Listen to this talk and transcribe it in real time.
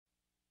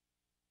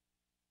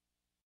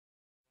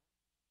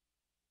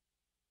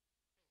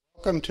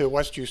Welcome to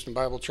West Houston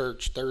Bible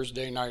Church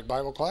Thursday night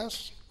Bible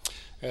class.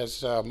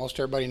 As most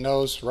everybody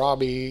knows,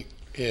 Robbie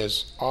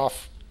is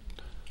off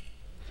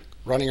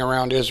running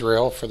around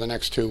Israel for the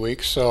next 2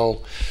 weeks.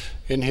 So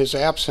in his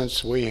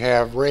absence, we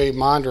have Ray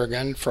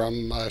Mondragon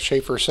from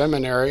Schaefer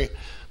Seminary,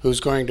 who's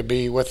going to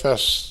be with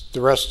us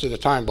the rest of the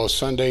time, both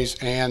Sundays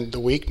and the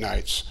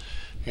weeknights.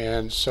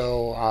 And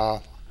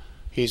so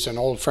he's an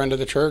old friend of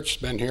the church,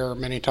 been here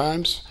many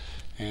times.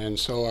 And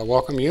so I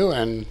welcome you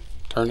and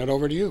turn it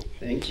over to you.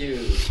 Thank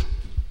you.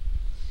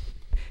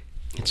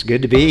 It's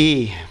good to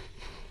be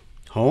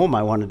home,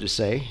 I wanted to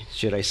say.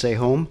 Should I say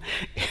home?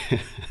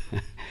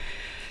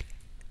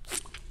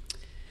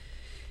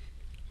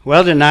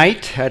 Well,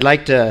 tonight I'd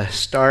like to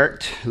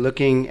start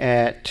looking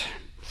at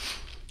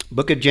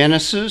book of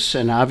Genesis,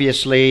 and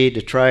obviously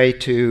to try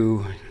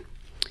to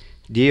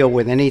deal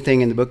with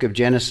anything in the book of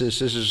Genesis.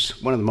 This is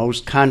one of the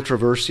most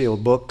controversial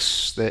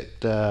books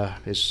that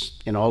is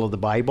in all of the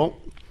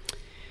Bible.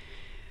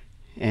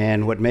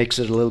 And what makes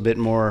it a little bit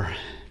more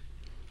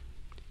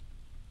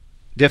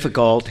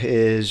difficult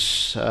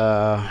is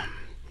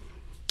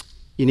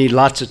you need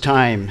lots of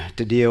time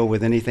to deal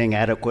with anything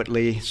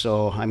adequately.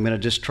 So I'm going to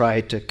just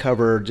try to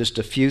cover just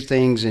a few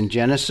things in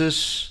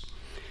Genesis.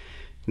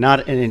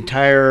 Not an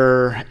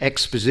entire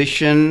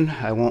exposition.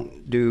 I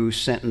won't do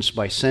sentence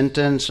by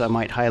sentence. I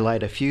might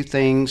highlight a few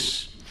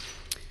things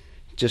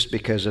just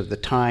because of the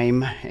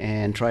time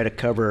and try to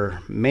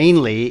cover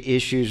mainly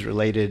issues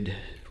related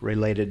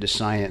to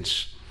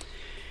science.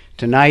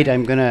 Tonight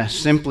I'm going to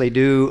simply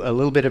do a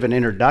little bit of an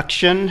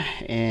introduction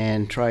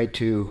and try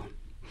to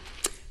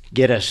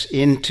get us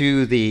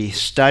into the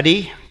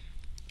study.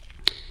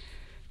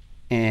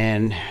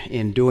 And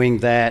in doing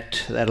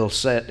that, that'll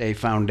set a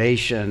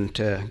foundation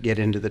to get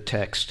into the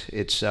text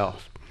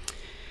itself.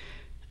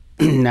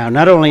 Now,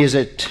 not only is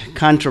it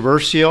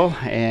controversial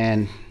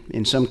and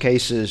in some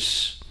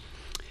cases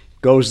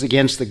goes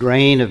against the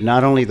grain of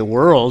not only the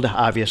world,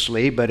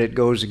 obviously, but it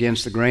goes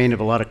against the grain of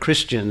a lot of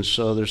Christians.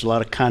 So there's a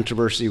lot of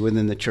controversy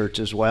within the church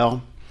as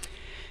well.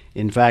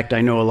 In fact,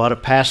 I know a lot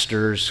of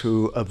pastors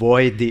who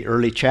avoid the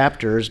early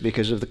chapters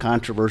because of the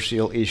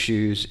controversial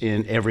issues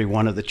in every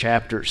one of the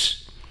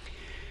chapters.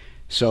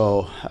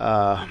 So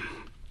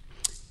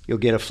you'll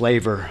get a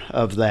flavor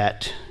of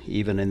that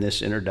even in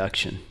this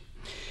introduction.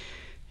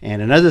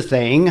 And another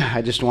thing,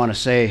 I just want to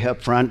say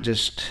up front,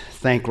 just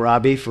thank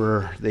Robbie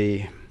for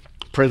the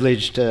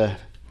privilege to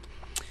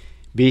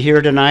be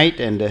here tonight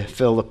and to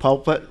fill the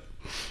pulpit.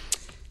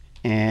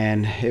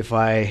 And if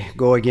I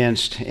go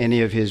against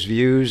any of his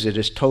views, it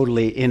is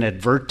totally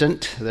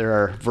inadvertent. There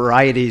are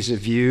varieties of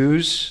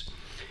views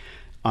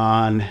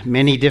on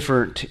many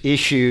different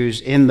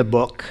issues in the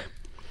book.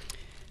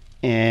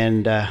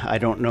 And I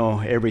don't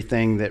know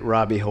everything that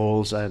Robbie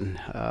holds, and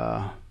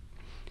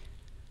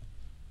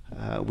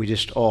we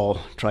just all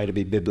try to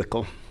be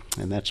biblical.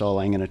 And that's all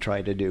I'm going to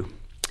try to do.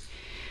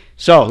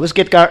 So let's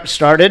get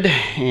started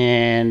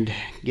and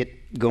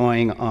get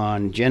going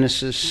on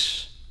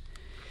Genesis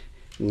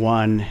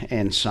 1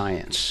 and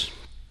science.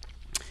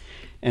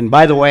 And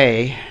by the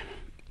way,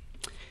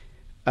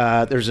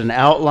 there's an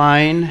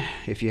outline.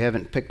 If you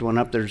haven't picked one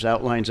up, there's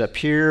outlines up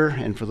here.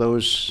 And for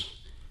those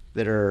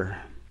that are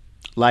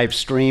live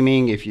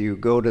streaming, if you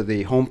go to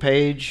the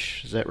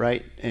homepage, is that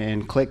right?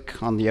 And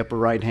click on the upper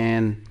right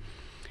hand,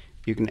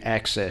 you can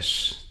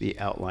access the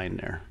outline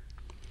there.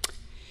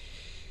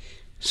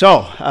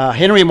 So,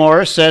 Henry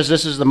Morris says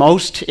this is the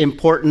most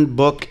important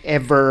book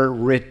ever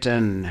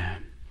written.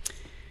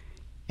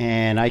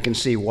 And I can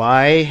see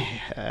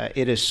why.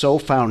 It is so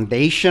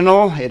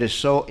foundational. It is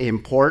so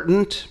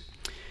important.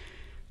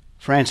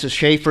 Francis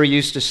Schaeffer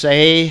used to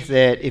say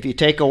that if you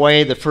take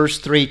away the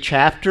first 3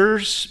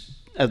 chapters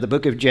of the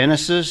book of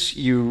Genesis,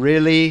 you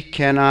really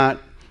cannot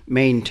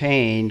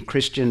maintain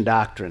Christian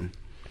doctrine.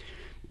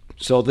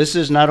 So this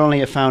is not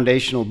only a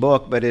foundational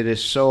book, but it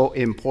is so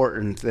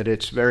important that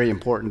it's very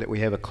important that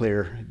we have a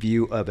clear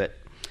view of it.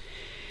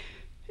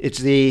 It's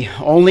the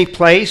only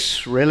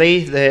place,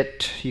 really,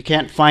 that you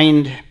can't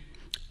find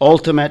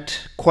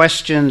ultimate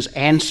questions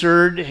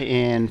answered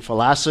in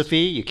philosophy.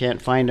 You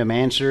can't find them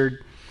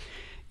answered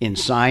in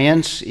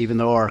science, even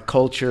though our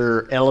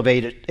culture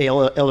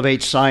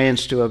elevates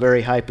science to a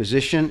very high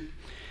position.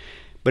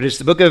 But it's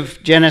the book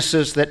of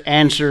Genesis that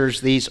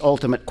answers these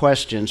ultimate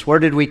questions. Where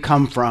did we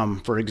come from,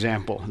 for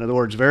example? In other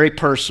words, very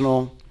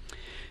personal,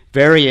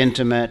 very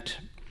intimate.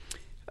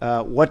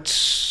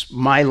 What's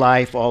my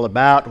life all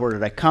about? Where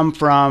did I come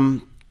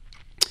from?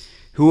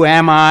 Who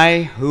am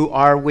I? Who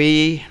are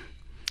we?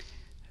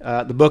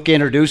 The book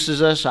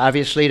introduces us,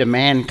 obviously, to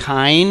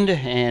mankind,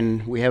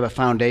 and we have a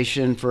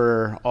foundation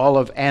for all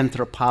of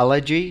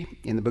anthropology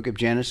in the book of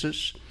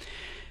Genesis.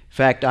 In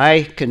fact,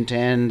 I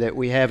contend that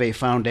we have a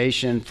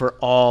foundation for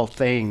all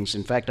things.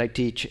 In fact, I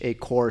teach a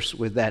course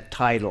with that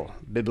title,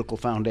 Biblical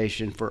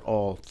Foundation for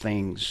All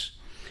Things.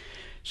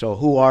 So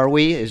who are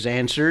we is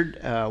answered.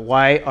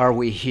 Why are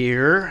we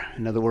here?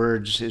 In other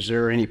words, is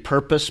there any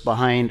purpose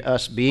behind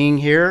us being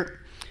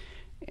here?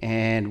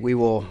 And we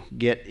will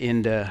get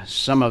into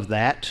some of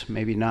that.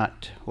 Maybe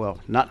not, well,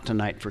 not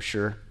tonight for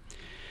sure.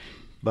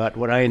 But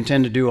what I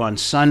intend to do on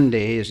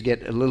Sunday is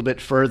get a little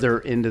bit further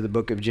into the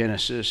book of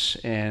Genesis.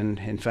 And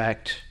in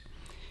fact,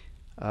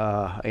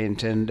 I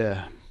intend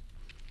to,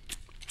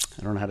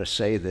 I don't know how to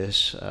say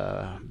this,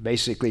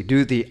 basically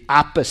do the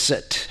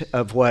opposite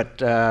of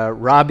what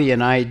Robbie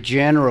and I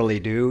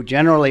generally do.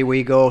 Generally,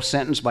 we go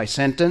sentence by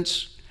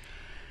sentence.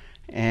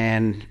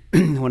 And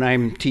when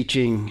I'm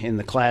teaching in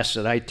the class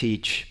that I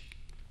teach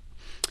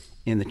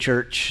in the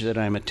church that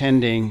I'm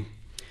attending,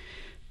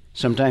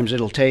 sometimes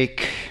it'll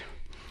take,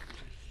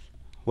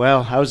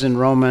 well, I was in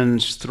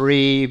Romans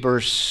 3,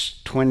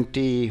 verse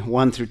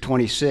 21 through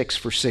 26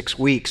 for 6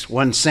 weeks,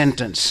 one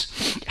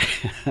sentence.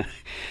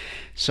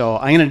 So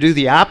I'm going to do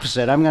the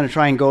opposite. I'm going to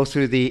try and go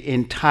through the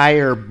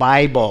entire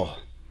Bible.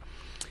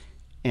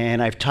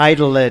 And I've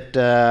titled it,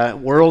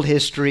 World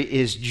History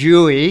is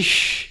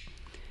Jewish,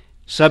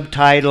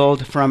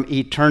 subtitled From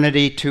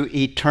Eternity to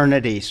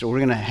Eternity. So we're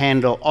going to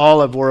handle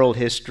all of world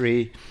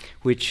history,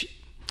 which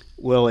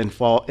will in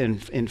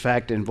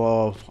fact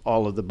involve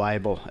all of the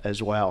Bible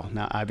as well.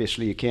 Now,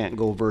 obviously, you can't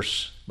go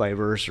verse by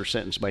verse or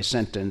sentence by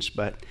sentence,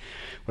 but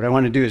what I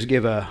want to do is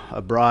give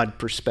a broad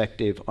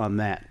perspective on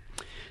that.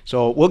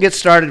 So we'll get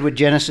started with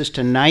Genesis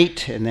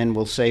tonight, and then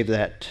we'll save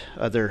that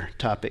other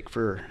topic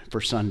for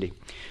Sunday.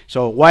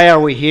 So why are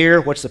we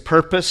here? What's the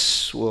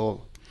purpose?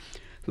 We'll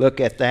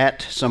look at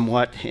that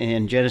somewhat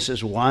in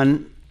Genesis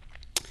 1.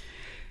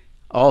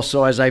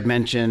 Also, as I've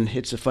mentioned,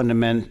 it's a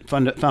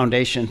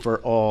foundation for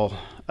all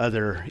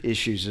other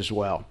issues as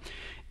well.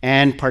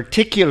 And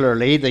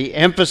particularly, the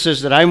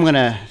emphasis that I'm going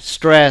to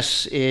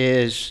stress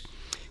is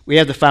we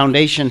have the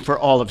foundation for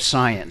all of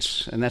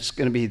science. And that's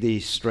going to be the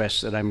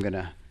stress that I'm going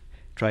to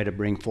try to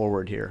bring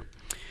forward here.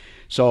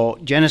 So,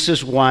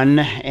 Genesis 1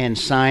 and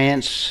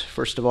science,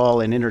 first of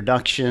all, an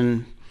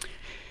introduction.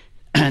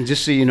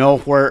 Just so you know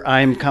where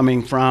I'm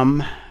coming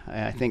from,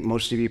 I think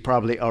most of you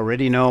probably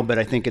already know, but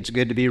I think it's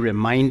good to be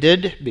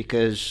reminded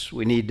because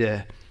we need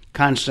to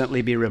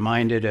constantly be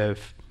reminded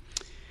of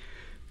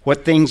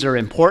what things are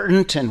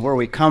important and where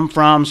we come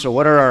from. So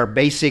what are our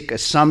basic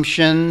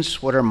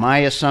assumptions? What are my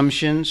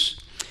assumptions?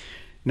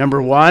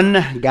 Number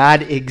one,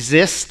 God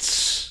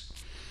exists,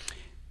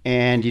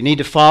 and you need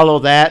to follow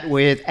that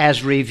with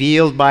as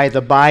revealed by the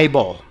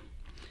Bible.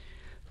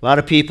 A lot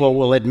of people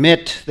will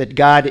admit that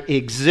God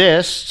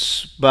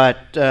exists, but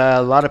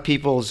a lot of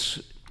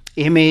people's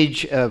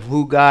image of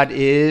who God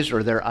is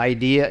or their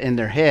idea in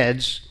their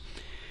heads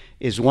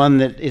is one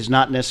that is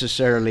not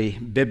necessarily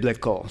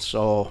biblical.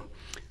 So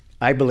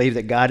I believe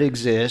that God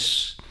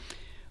exists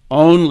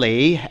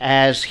only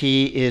as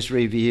he is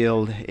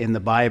revealed in the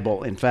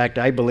Bible. In fact,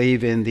 I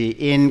believe in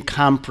the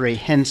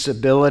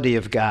incomprehensibility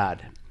of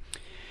God,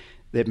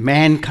 that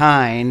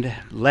mankind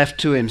left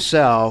to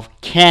himself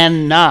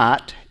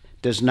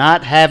does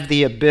not have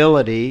the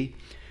ability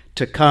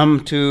to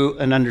come to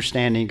an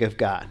understanding of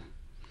God.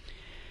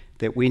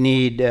 That we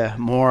need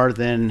more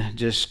than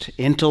just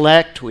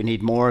intellect. We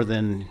need more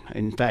than,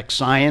 in fact,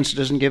 science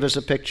doesn't give us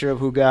a picture of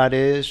who God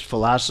is.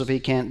 Philosophy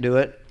can't do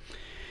it.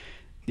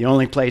 The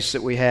only place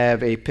that we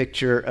have a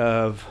picture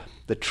of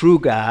the true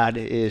God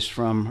is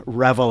from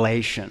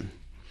Revelation.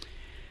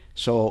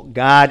 So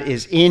God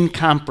is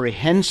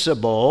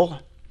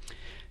incomprehensible.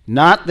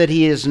 Not that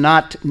he is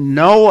not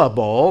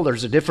knowable.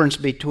 There's a difference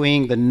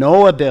between the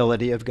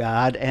knowability of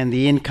God and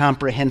the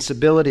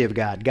incomprehensibility of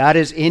God. God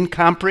is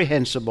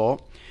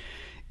incomprehensible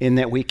in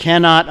that we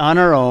cannot on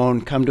our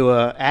own come to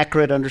an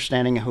accurate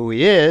understanding of who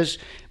he is,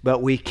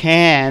 but we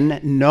can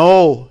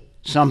know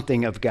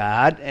something of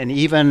God, and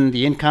even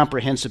the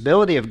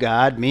incomprehensibility of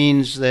God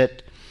means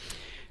that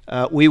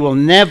we will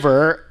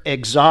never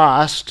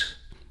exhaust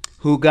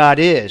who God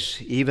is,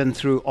 even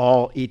through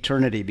all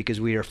eternity, because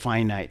we are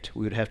finite.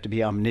 We would have to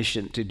be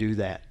omniscient to do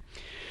that.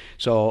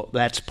 So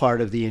that's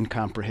part of the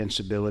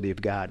incomprehensibility of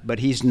God. But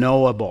he's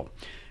knowable.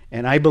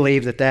 And I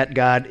believe that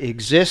God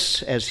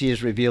exists as he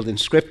is revealed in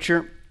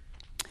Scripture.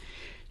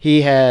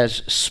 He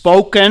has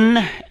spoken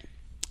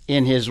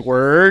in his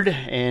word,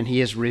 and he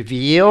has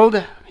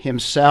revealed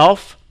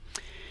himself.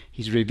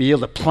 He's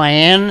revealed a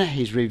plan.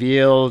 He's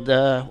revealed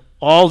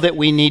all that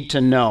we need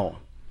to know.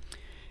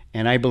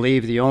 And I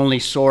believe the only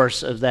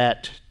source of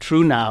that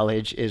true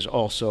knowledge is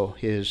also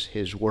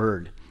his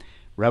word,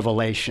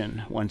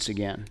 revelation, once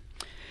again.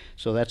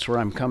 So that's where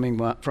I'm coming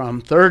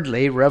from.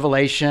 Thirdly,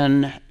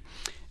 revelation,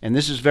 and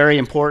this is very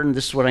important.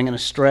 This is what I'm going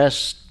to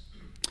stress.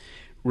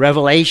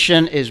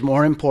 Revelation is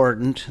more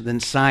important than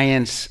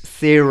science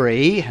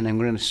theory, and I'm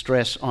going to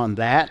stress on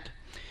that.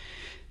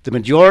 The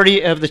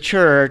majority of the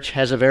church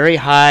has a very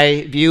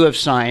high view of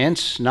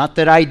science. Not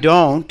that I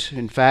don't.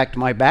 In fact,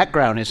 my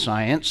background is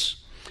science.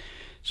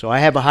 So I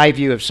have a high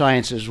view of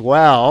science as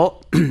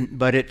well,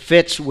 but it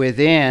fits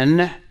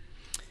within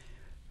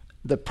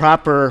the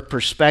proper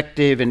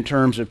perspective in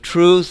terms of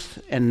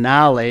truth and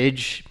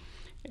knowledge.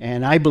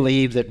 And I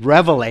believe that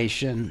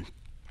revelation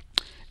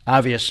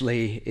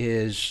obviously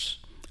is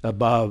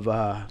above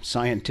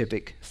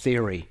scientific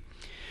theory.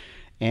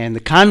 And the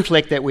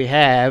conflict that we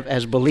have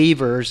as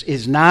believers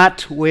is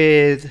not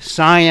with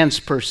science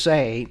per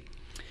se.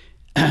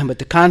 But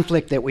the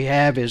conflict that we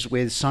have is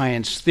with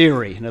science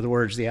theory, in other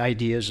words, the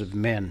ideas of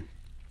men.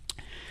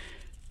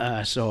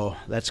 So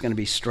that's going to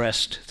be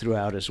stressed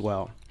throughout as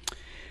well.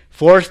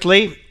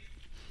 Fourthly,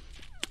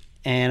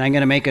 and I'm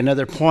going to make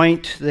another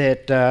point,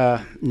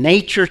 that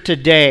nature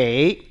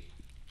today,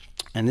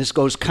 and this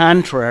goes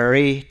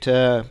contrary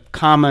to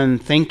common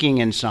thinking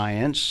in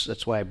science,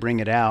 that's why I bring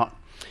it out,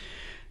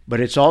 but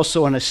it's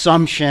also an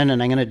assumption,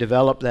 and I'm going to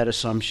develop that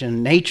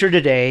assumption. Nature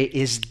today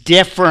is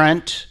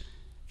different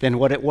than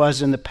what it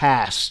was in the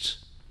past.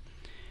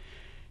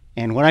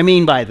 And what I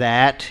mean by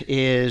that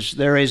is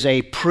there is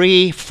a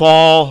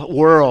pre-fall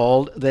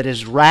world that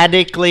is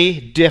radically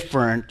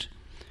different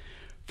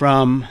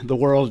from the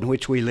world in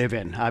which we live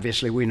in.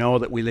 Obviously, we know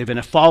that we live in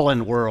a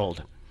fallen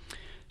world.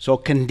 So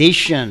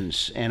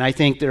conditions, and I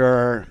think there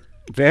are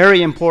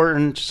very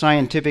important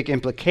scientific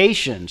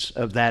implications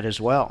of that as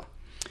well.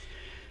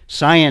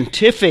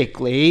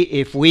 Scientifically,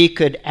 if we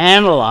could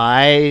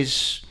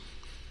analyze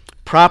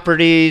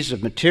properties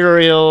of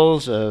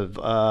materials,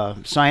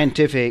 of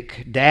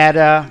scientific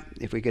data,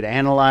 if we could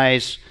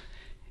analyze,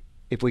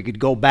 if we could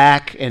go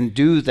back and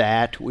do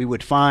that, we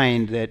would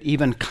find that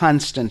even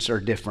constants are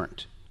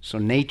different. So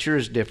nature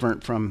is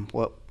different from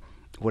what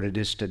it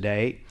is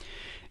today.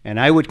 And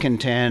I would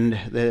contend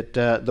that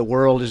the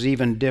world is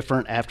even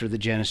different after the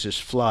Genesis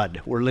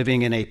flood. We're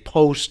living in a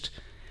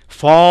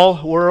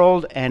post-fall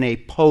world and a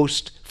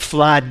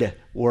post-flood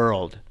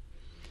world.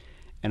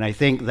 And I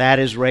think that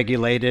is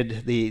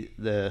regulated,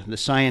 the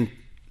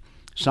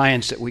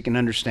science that we can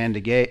understand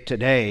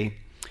today,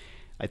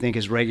 I think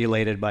is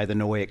regulated by the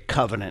Noahic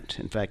covenant.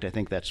 In fact, I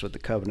think that's what the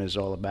covenant is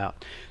all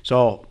about.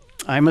 So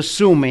I'm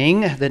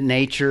assuming that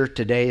nature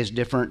today is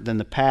different than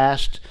the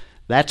past.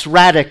 That's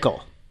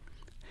radical.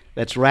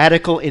 That's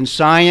radical in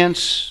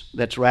science.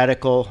 That's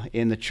radical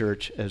in the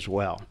church as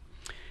well.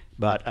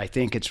 But I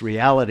think it's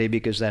reality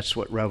because that's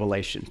what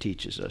Revelation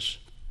teaches us.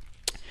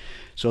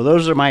 So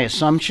those are my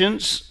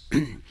assumptions.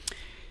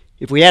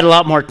 If we had a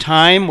lot more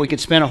time, we could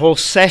spend a whole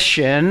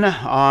session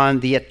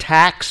on the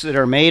attacks that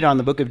are made on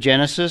the book of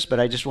Genesis, but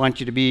I just want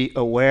you to be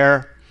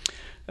aware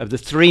of the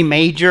three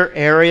major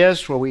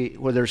areas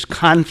where there's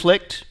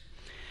conflict.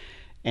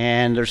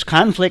 And there's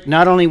conflict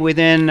not only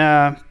within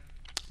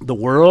the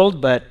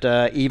world, but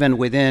even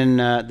within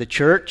the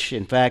church.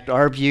 In fact,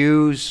 our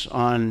views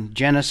on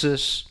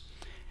Genesis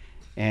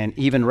and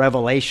even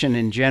Revelation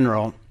in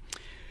general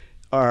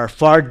are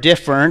far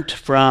different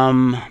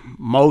from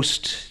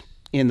most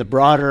in the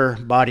broader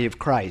body of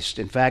Christ.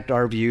 In fact,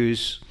 our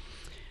views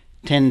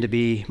tend to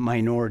be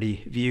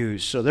minority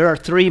views. So there are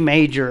three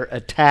major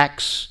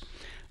attacks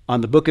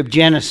on the book of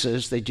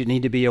Genesis that you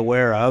need to be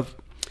aware of.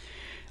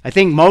 I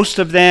think most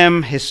of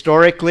them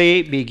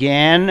historically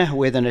began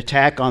with an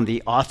attack on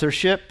the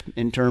authorship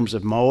in terms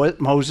of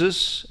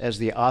Moses as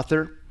the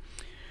author.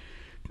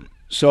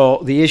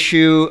 So the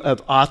issue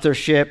of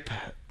authorship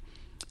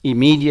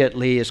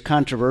immediately is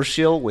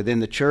controversial within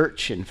the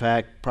church. In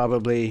fact,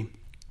 probably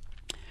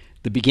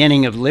the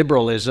beginning of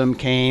liberalism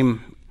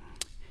came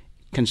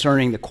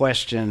concerning the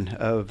question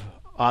of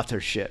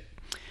authorship.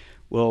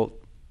 We'll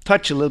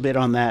touch a little bit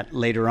on that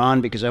later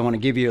on because I want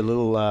to give you a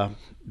little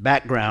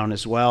background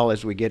as well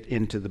as we get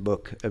into the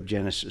book of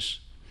Genesis.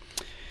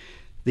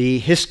 The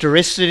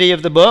historicity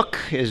of the book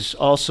is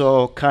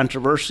also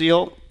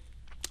controversial.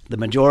 The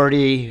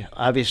majority,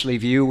 obviously,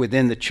 view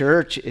within the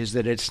church is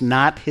that it's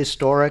not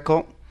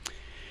historical.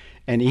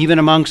 And even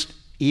amongst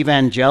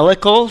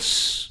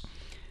evangelicals,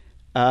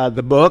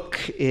 the book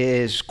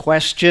is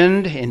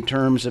questioned in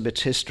terms of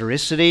its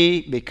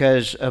historicity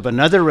because of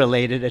another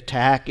related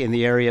attack in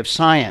the area of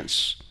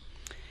science.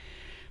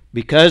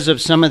 Because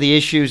of some of the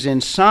issues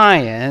in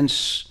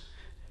science,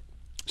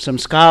 some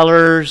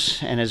scholars,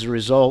 and as a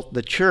result,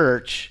 the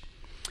church,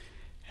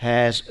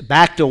 has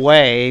backed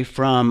away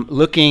from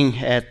looking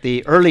at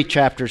the early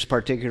chapters,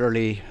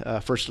 particularly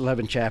first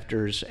 11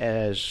 chapters,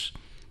 as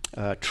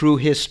true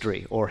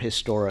history or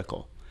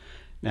historical.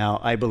 Now,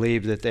 I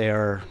believe that they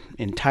are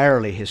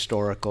entirely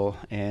historical,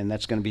 and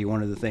that's going to be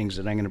one of the things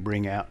that I'm going to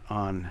bring out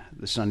on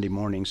the Sunday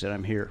mornings that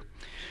I'm here.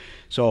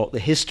 So the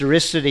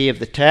historicity of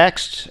the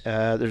text,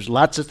 there's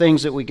lots of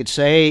things that we could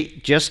say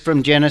just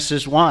from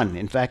Genesis 1.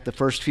 In fact, the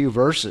first few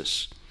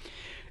verses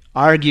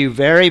argue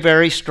very,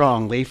 very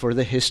strongly for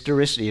the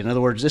historicity. In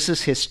other words, this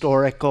is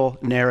historical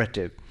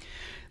narrative.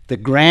 The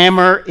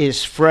grammar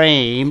is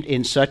framed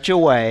in such a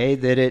way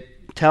that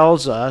it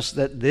tells us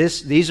that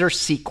these are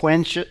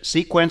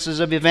sequences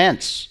of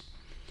events.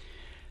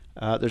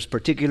 There's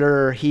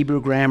particular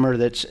Hebrew grammar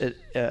that's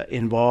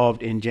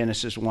involved in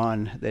Genesis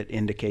 1 that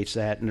indicates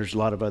that, and there's a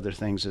lot of other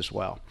things as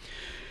well.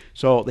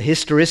 So the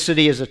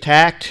historicity is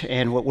attacked,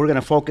 and what we're going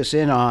to focus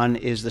in on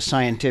is the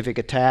scientific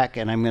attack,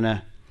 and I'm going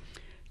to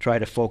try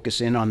to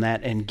focus in on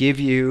that and give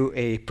you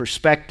a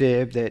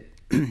perspective that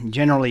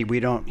generally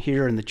we don't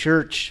hear in the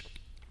church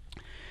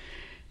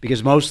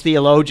because most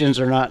theologians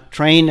are not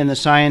trained in the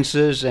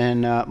sciences,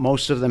 and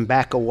most of them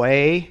back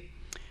away.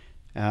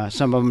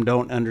 Some of them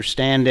don't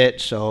understand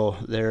it, so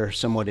they're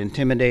somewhat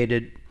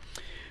intimidated.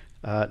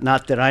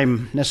 Not that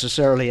I'm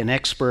necessarily an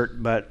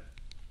expert, but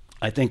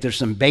I think there's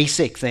some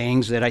basic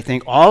things that I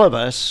think all of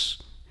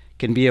us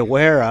can be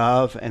aware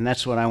of, and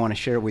that's what I want to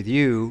share with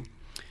you,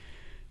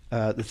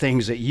 the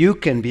things that you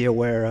can be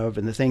aware of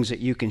and the things that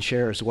you can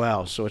share as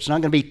well. So it's not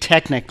going to be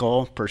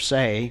technical per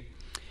se,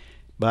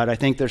 but I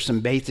think there's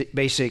some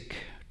basic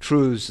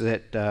truths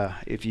that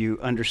if you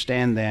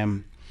understand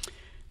them,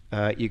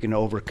 you can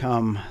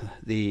overcome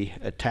the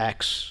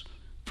attacks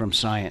from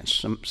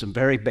science, some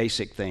very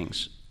basic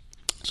things.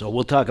 So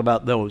we'll talk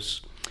about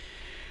those.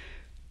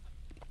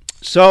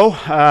 So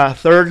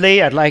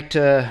thirdly, I'd like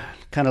to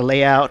kind of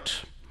lay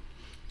out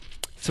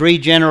 3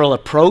 general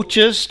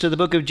approaches to the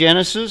book of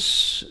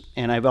Genesis,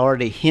 and I've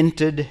already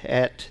hinted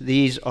at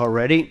these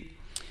already.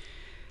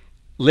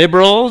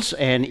 Liberals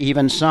and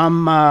even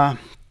some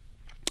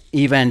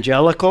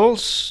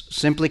evangelicals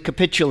simply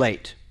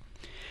capitulate.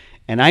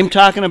 And I'm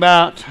talking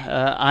about,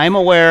 I'm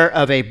aware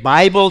of a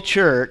Bible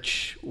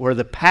church where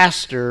the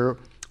pastor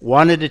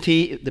wanted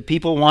to the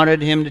people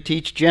wanted him to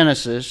teach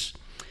Genesis,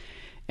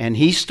 and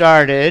he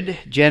started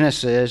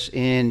Genesis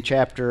in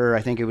chapter,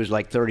 I think it was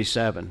like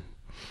 37,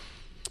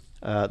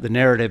 the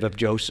narrative of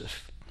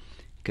Joseph,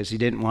 because he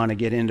didn't want to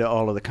get into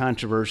all of the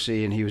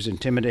controversy, and he was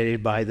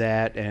intimidated by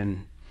that,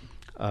 and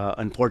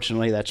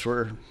unfortunately that's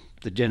where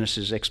the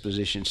Genesis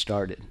exposition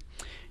started.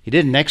 He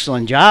did an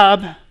excellent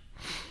job,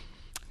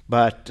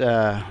 but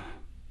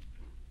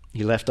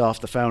he left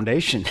off the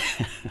foundation.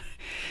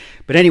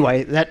 But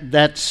anyway,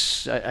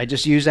 that's I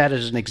just use that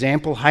as an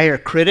example. Higher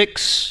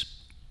critics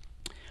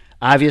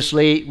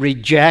obviously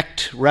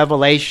reject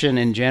Revelation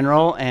in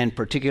general, and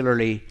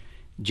particularly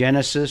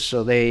Genesis,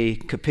 so they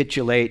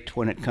capitulate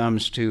when it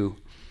comes to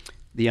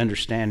the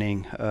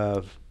understanding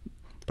of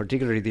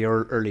particularly the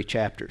early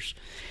chapters.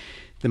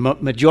 The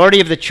majority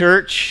of the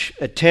church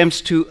attempts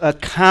to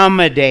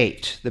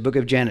accommodate the book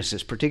of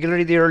Genesis,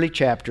 particularly the early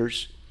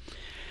chapters,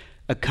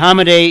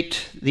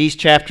 accommodate these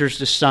chapters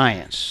to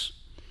science.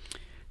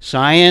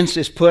 Science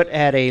is put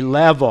at a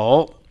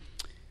level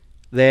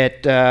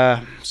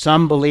that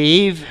some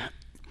believe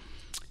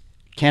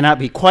cannot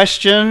be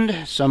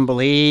questioned, some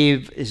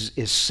believe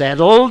is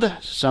settled,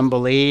 some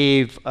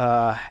believe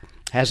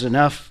has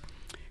enough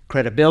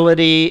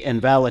credibility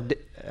and validation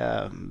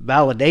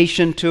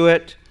to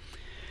it,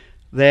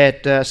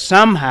 that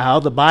somehow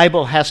the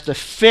Bible has to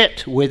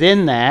fit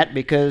within that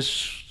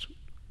because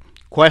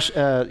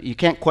you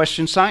can't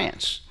question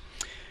science.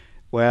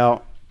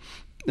 Well,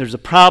 there's a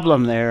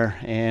problem there,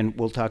 and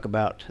we'll talk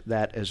about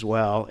that as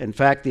well. In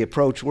fact, the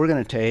approach we're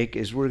going to take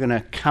is we're going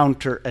to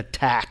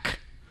counterattack.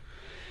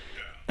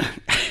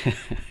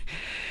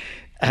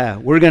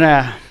 We're going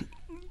to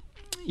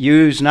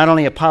use not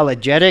only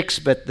apologetics,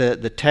 but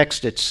the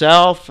text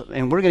itself,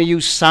 and we're going to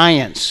use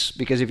science,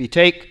 because if you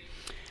take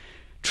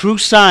true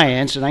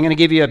science, and I'm going to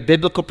give you a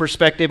biblical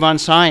perspective on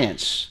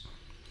science.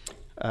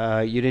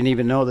 You didn't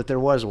even know that there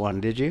was one,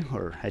 did you?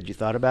 Or had you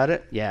thought about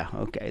it? Yeah,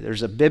 okay.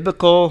 There's a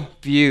biblical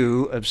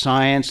view of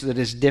science that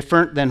is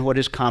different than what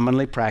is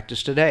commonly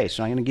practiced today.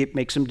 So I'm going to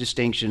make some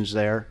distinctions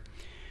there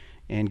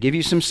and give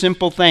you some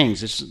simple things.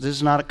 This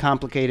is not a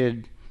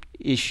complicated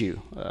issue.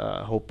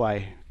 Hope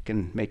I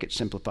can make it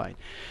simplified.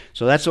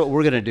 So that's what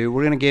we're going to do.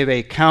 We're going to give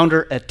a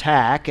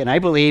counterattack, and I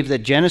believe that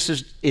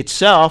Genesis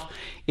itself,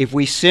 if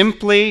we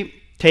simply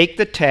take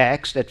the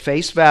text at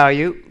face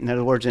value, in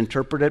other words,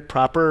 interpret it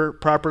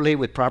properly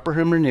with proper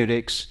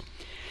hermeneutics,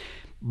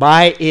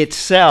 by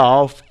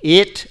itself,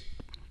 it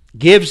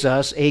gives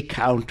us a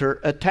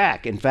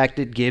counterattack. In fact,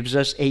 it gives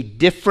us a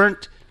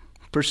different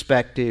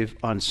perspective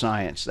on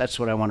science. That's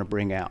what I want to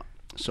bring out.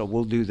 So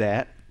we'll do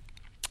that.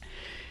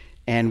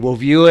 And we'll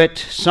view it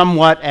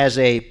somewhat as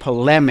a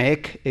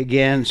polemic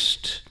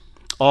against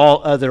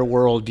all other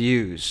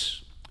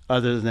worldviews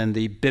other than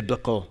the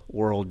biblical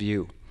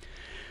worldview.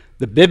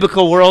 The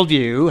biblical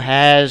worldview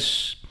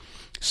has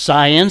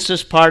science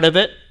as part of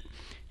it.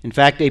 In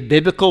fact, a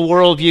biblical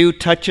worldview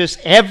touches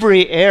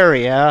every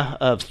area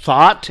of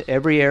thought,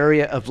 every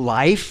area of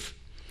life,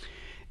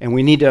 and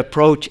we need to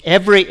approach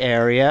every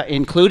area,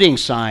 including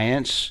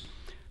science,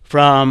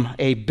 from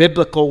a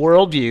biblical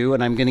worldview,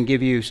 and I'm going to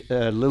give you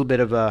a little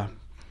bit of a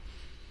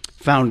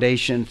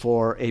foundation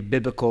for a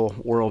biblical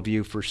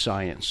worldview for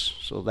science.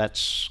 So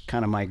that's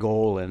kind of my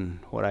goal and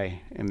what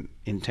I am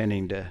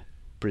intending to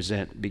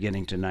present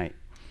beginning tonight.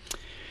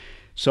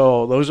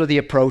 So those are the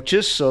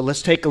approaches. So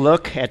let's take a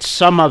look at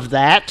some of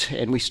that,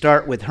 and we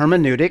start with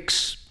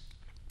hermeneutics.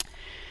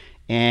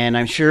 And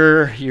I'm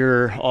sure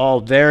you're all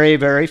very,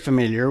 very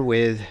familiar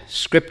with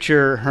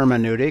scripture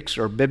hermeneutics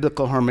or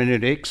biblical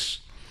hermeneutics.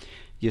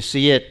 You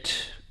see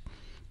it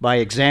by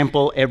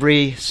example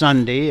every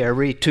Sunday,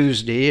 every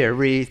Tuesday,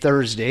 every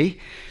Thursday,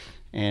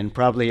 and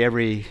probably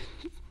every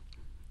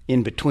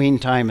in-between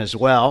time as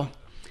well.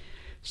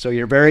 So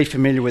you're very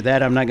familiar with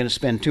that. I'm not going to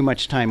spend too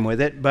much time with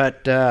it,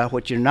 but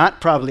what you're not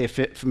probably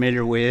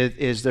familiar with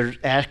is there's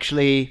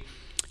actually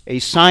a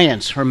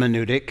science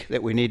hermeneutic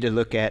that we need to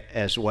look at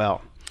as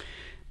well.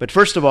 But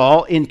first of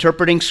all,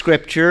 interpreting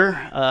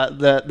Scripture,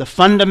 the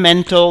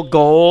fundamental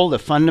goal, the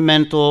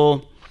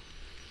fundamental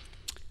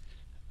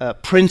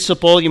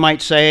principle, you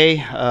might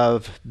say,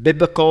 of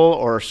biblical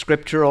or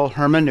scriptural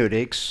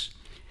hermeneutics,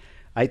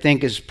 I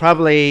think is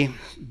probably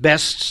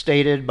best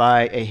stated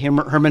by a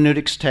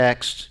hermeneutics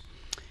text.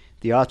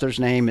 The author's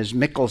name is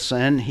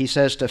Mickelson. He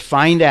says to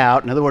find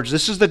out, in other words,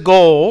 this is the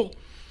goal.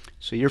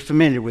 So you're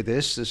familiar with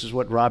this. This is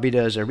what Robbie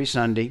does every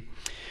Sunday.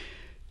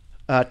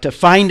 To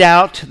find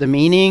out the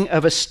meaning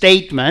of a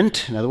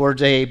statement, in other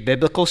words, a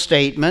biblical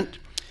statement,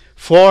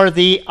 for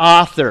the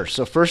author.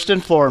 So first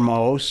and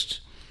foremost,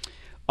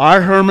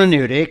 our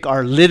hermeneutic,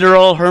 our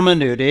literal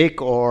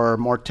hermeneutic, or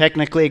more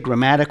technically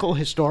grammatical,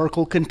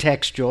 historical,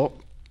 contextual,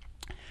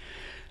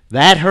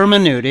 that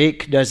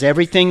hermeneutic does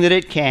everything that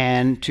it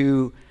can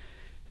to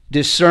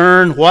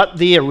discern what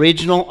the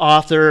original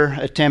author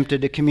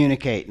attempted to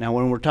communicate. Now,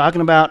 when we're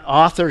talking about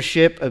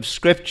authorship of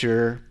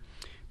Scripture,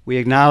 we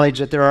acknowledge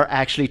that there are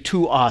actually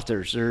two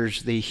authors.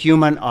 There's the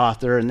human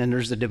author, and then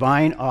there's the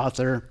divine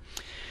author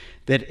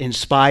that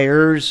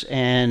inspires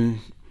and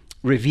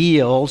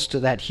reveals to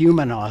that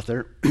human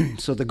author.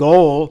 So the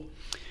goal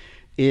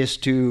is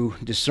to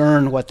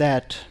discern what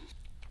that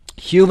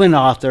human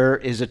author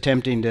is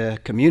attempting to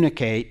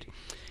communicate,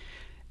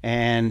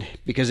 and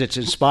because it's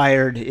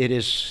inspired, it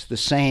is the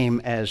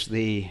same as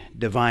the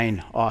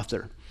divine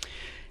author.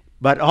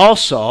 But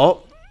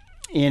also,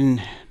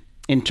 in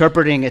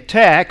interpreting a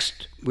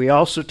text, we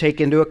also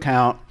take into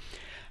account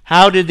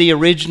how did the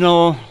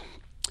original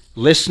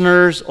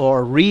listeners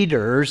or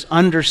readers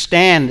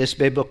understand this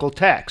biblical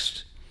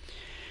text.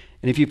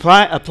 And if you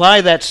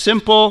apply that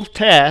simple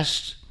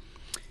test,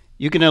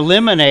 you can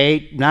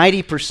eliminate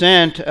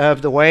 90%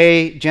 of the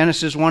way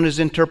Genesis 1 is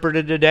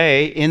interpreted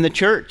today in the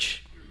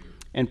church,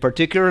 and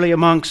particularly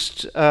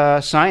amongst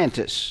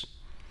scientists.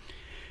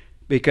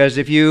 Because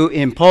if you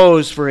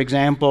impose, for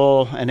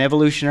example, an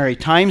evolutionary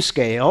time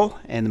scale,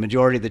 and the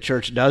majority of the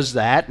church does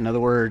that, in other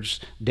words,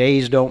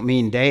 days don't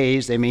mean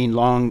days, they mean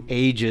long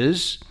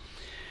ages,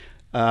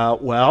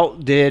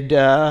 did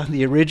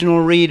the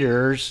original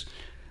readers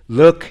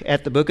look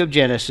at the book of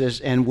Genesis,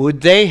 and would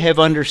they have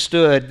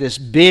understood this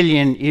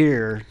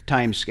billion-year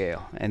time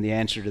scale? And the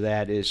answer to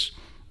that is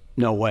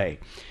no way.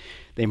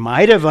 They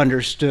might have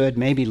understood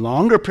maybe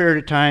longer period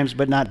of times,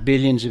 but not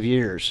billions of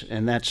years.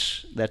 And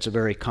that's a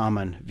very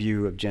common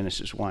view of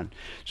Genesis 1.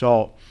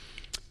 So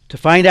to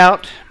find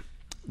out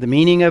the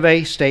meaning of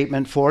a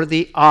statement for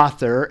the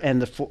author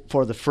and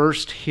for the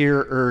first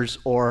hearers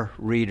or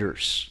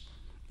readers.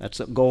 That's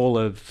the goal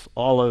of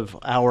all of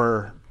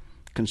our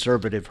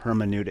conservative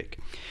hermeneutic.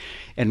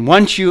 And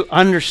once you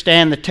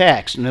understand the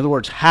text, in other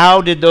words,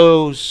 how did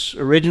those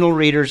original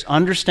readers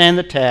understand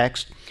the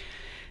text,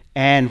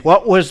 and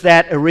what was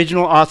that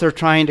original author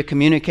trying to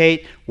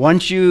communicate?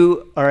 Once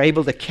you are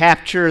able to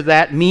capture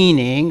that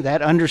meaning,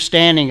 that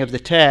understanding of the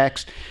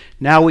text,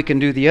 now we can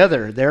do the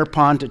other,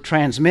 thereupon to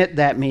transmit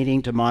that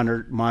meaning to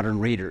modern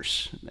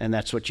readers. And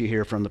that's what you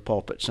hear from the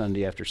pulpit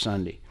Sunday after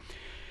Sunday.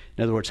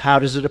 In other words, how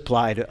does it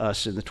apply to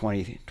us in the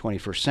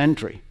 21st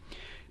century?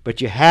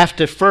 But you have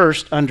to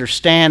first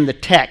understand the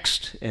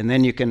text, and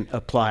then you can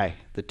apply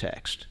the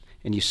text.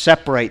 And you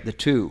separate the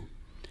two.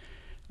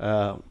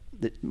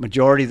 The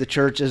majority of the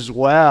church as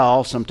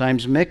well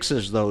sometimes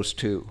mixes those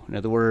two. In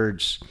other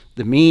words,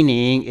 the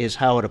meaning is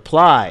how it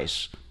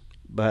applies,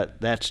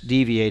 but that's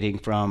deviating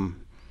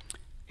from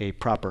a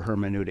proper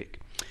hermeneutic.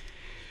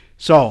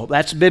 So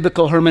that's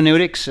biblical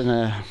hermeneutics and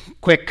a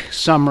quick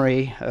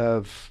summary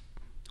of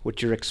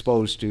what you're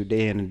exposed to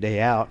day in and day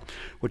out.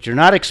 What you're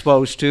not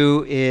exposed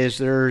to is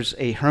there's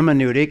a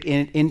hermeneutic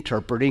in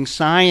interpreting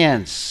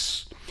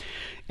science,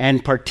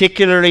 and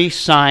particularly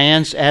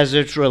science as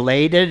it's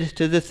related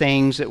to the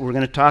things that we're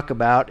going to talk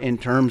about in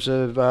terms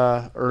of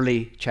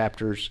early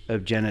chapters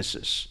of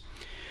Genesis.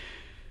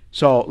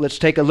 So let's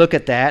take a look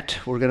at that.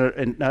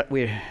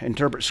 We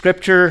interpret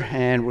Scripture,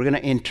 and we're going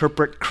to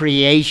interpret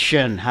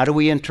creation. How do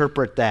we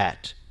interpret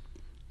that?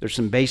 There's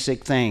some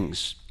basic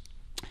things.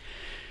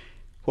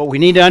 What we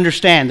need to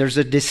understand, there's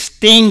a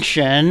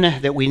distinction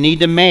that we need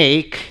to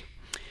make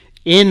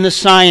in the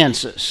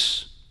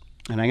sciences.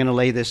 And I'm going to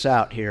lay this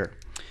out here.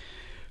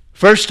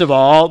 First of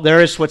all,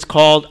 there is what's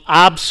called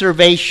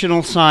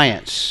observational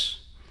science.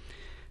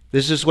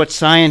 This is what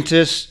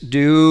scientists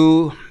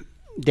do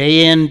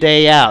day in,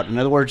 day out. In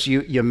other words,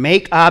 you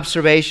make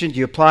observations,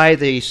 you apply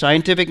the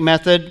scientific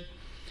method,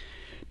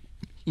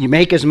 you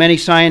make as many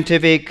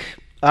scientific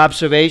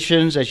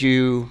observations as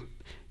you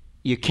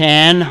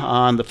can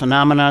on the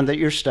phenomenon that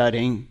you're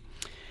studying,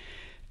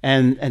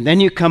 and then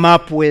you come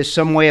up with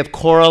some way of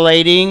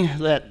correlating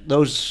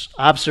those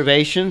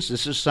observations.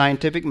 This is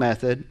scientific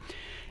method.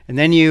 And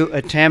then you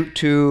attempt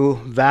to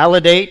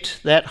validate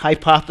that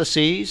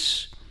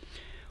hypothesis,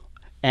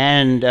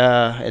 and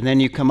then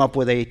you come up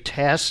with a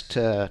test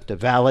to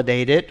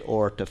validate it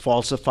or to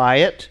falsify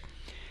it,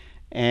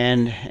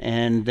 and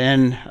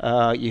then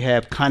you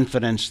have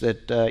confidence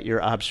that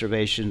your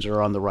observations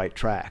are on the right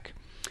track.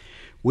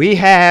 We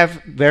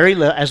have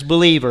as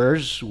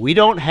believers, we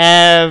don't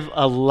have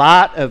a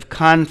lot of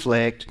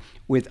conflict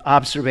with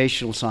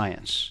observational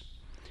science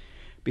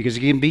because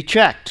it can be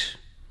checked.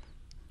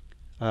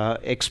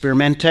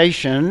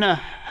 Experimentation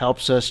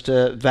helps us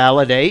to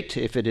validate,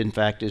 if it in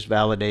fact is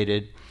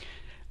validated.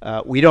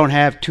 We don't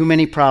have too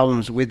many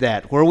problems with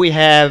that. Where we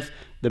have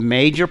the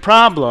major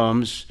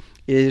problems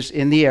is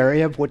in the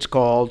area of what's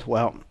called,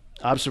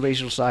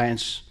 observational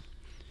science.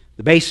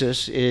 The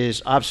basis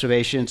is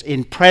observations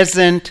in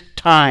present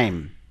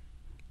time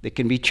that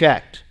can be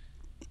checked.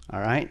 All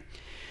right?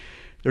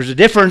 There's a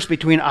difference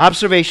between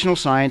observational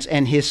science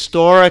and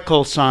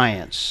historical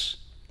science.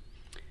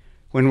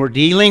 When we're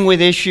dealing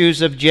with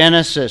issues of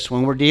Genesis,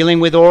 when we're dealing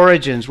with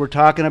origins, we're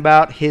talking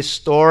about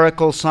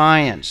historical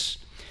science.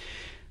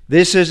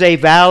 This is a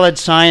valid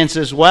science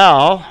as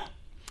well,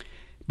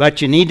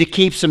 but you need to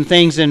keep some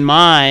things in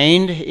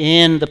mind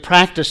in the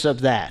practice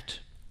of that.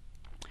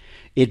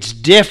 It's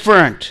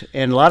different,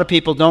 and a lot of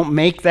people don't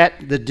make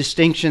that the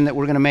distinction that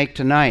we're going to make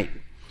tonight.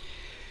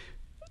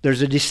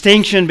 There's a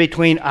distinction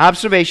between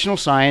observational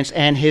science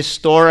and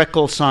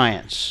historical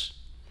science.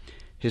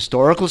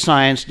 Historical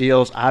science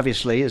deals,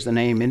 obviously, as the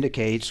name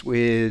indicates,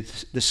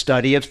 with the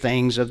study of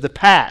things of the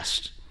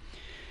past.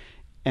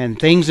 And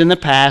things in the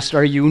past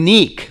are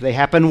unique. They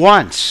happen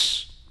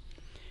once.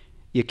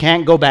 You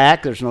can't go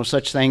back. There's no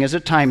such thing as a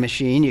time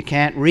machine. You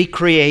can't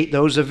recreate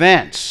those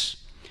events.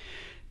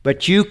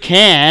 But you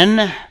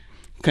can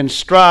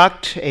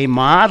construct a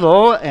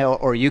model,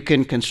 or you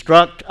can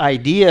construct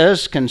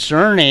ideas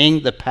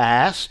concerning the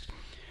past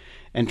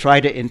and try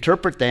to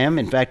interpret them.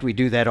 In fact, we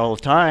do that all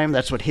the time.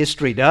 That's what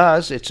history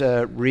does. It's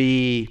a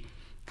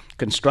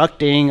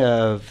reconstructing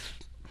of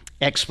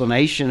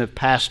explanation of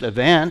past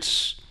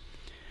events.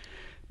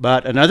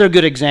 But another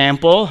good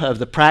example of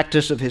the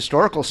practice of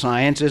historical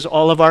science is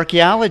all of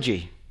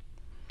archaeology.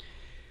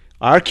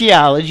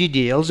 Archaeology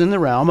deals in the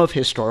realm of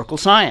historical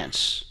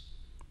science.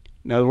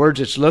 In other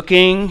words, it's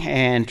looking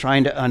and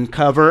trying to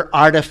uncover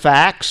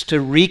artifacts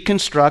to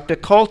reconstruct a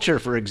culture,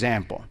 for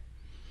example.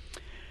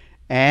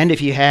 And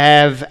if you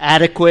have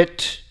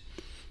adequate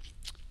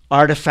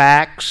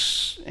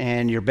artifacts,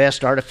 and your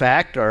best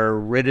artifact are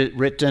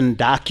written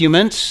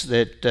documents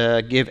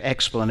that give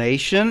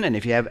explanation, and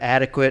if you have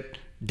adequate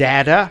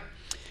data,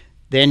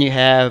 then you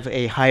have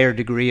a higher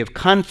degree of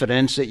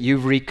confidence that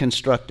you've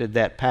reconstructed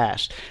that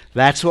past.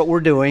 That's what we're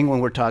doing when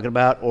we're talking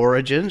about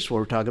origins, when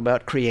we're talking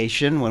about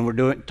creation, when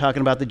we're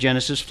talking about the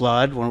Genesis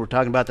flood, when we're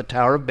talking about the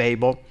Tower of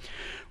Babel,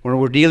 when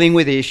we're dealing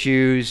with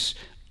issues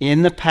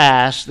in the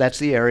past. That's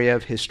the area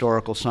of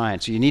historical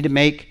science. So you need to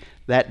make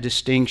that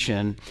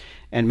distinction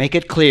and make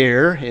it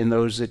clear in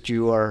those that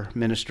you are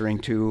ministering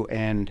to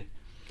and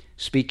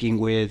speaking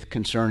with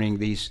concerning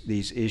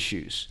these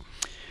issues.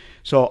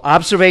 So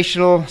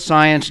observational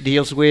science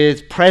deals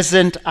with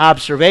present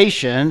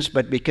observations,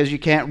 but because you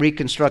can't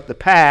reconstruct the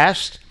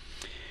past,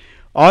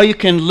 all you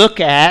can look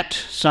at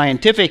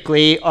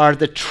scientifically are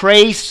the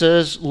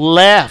traces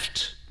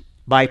left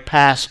by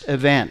past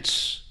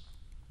events.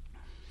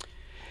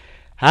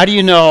 How do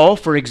you know,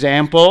 for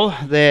example,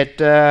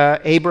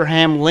 that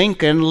Abraham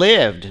Lincoln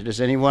lived?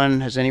 Has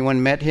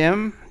anyone met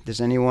him?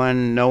 Does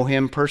anyone know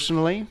him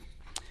personally?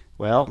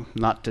 Well,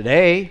 not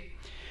today.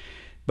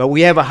 But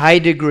we have a high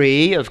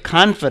degree of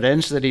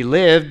confidence that he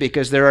lived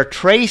because there are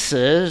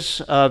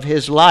traces of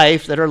his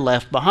life that are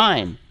left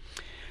behind.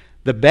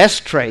 The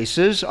best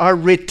traces are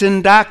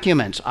written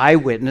documents,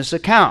 eyewitness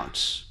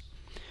accounts.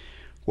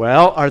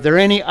 Well, are there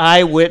any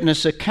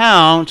eyewitness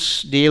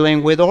accounts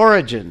dealing with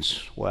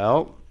origins?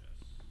 Well,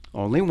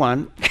 only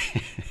one.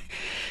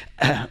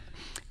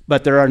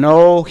 But there are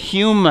no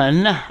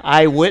human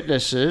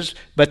eyewitnesses,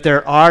 but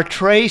there are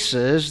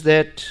traces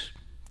that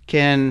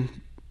can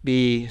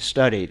be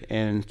studied,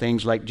 and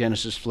things like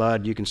Genesis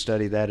flood, you can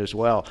study that as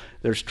well.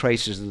 There's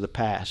traces of the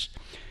past.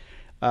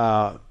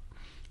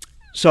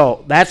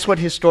 So that's what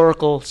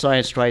historical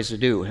science tries to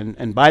do.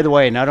 And by the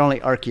way, not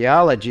only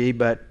archaeology,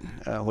 but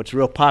what's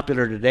real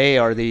popular today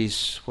are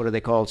these, what are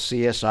they called,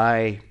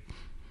 CSI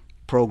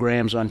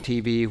programs on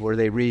TV where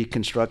they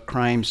reconstruct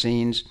crime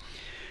scenes.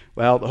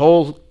 Well, the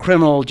whole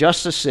criminal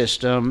justice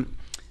system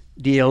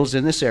deals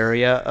in this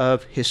area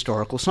of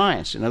historical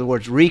science. In other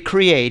words,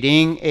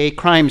 recreating a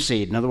crime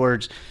scene. In other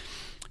words,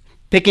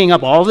 picking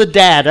up all the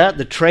data,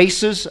 the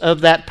traces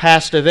of that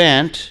past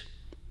event,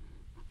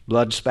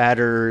 blood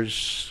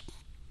spatters,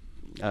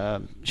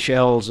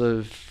 shells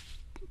of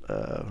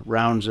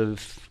rounds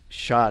of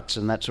shots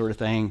and that sort of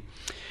thing.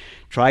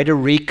 Try to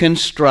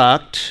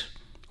reconstruct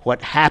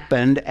what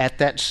happened at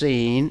that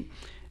scene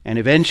and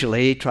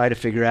eventually try to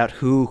figure out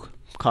who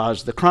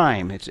caused the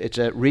crime. It's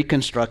a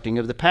reconstructing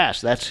of the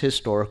past. That's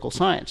historical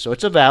science. So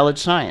it's a valid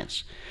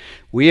science.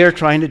 We are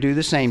trying to do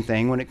the same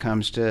thing when it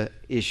comes to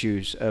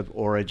issues of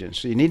origin.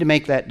 So you need to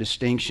make that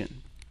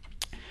distinction.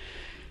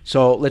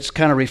 So let's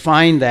kind of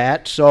refine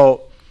that.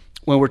 So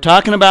when we're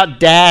talking about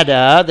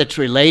data that's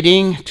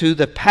relating to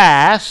the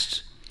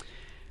past,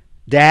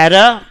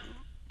 data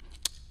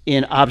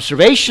in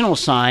observational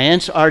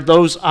science are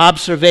those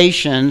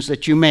observations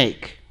that you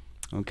make.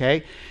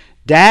 Okay?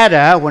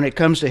 Data, when it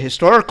comes to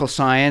historical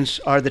science,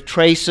 are the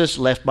traces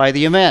left by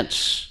the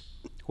events,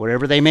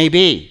 whatever they may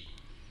be.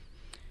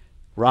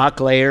 Rock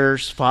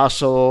layers,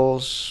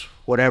 fossils,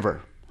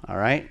 whatever, all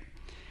right?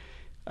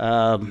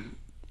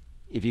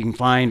 If you can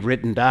find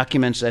written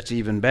documents, that's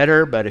even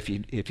better, but if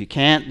you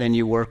can't, then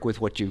you work with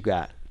what you've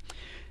got.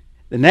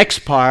 The next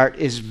part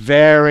is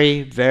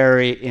very,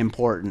 very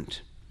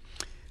important.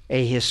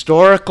 A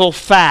historical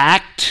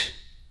fact,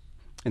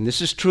 and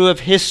this is true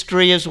of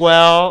history as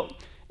well,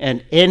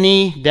 and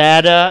any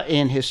data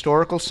in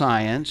historical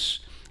science,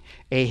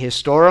 a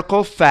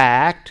historical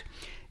fact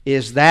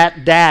is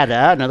that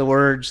data, in other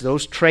words,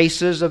 those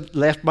traces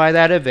left by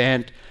that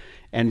event,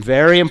 and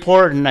very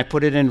important, I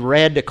put it in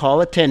red to call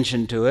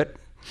attention to it.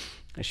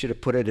 I should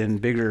have put it in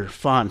bigger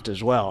font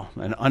as well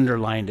and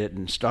underlined it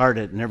and starred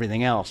it and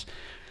everything else.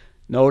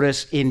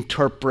 Notice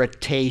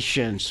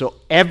interpretation. So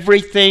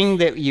everything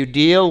that you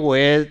deal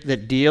with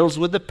that deals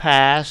with the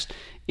past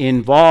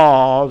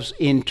involves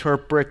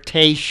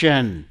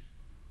interpretation.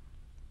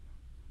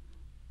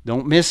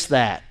 Don't miss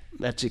that.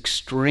 That's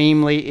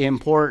extremely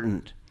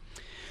important.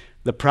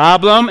 The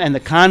problem and the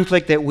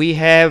conflict that we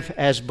have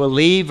as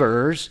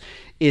believers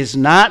is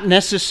not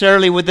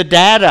necessarily with the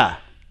data.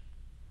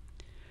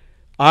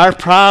 Our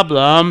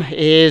problem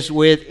is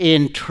with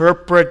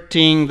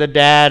interpreting the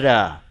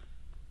data.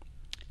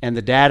 And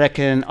the data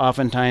can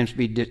oftentimes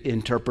be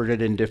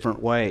interpreted in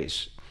different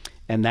ways.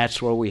 And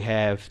that's where we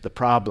have the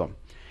problem.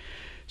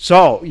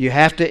 So you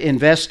have to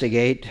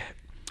investigate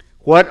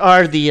what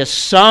are the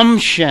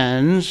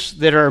assumptions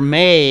that are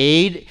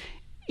made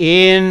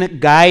in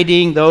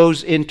guiding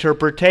those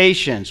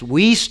interpretations.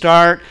 We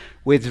start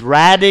with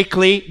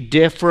radically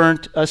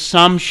different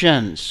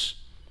assumptions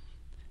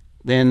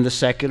than the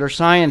secular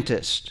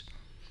scientist,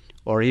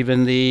 or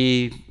even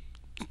the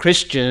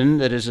Christian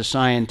that is a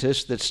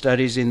scientist that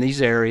studies in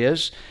these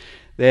areas,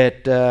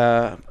 that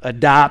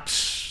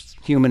adopts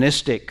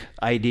humanistic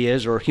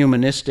ideas or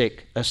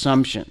humanistic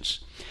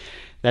assumptions.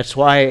 That's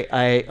why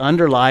I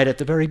underlined at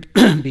the very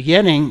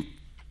beginning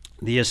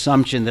the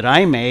assumption that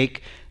I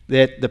make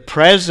that the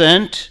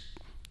present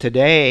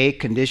today,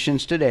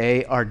 conditions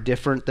today, are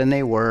different than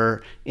they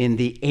were in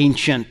the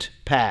ancient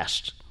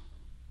past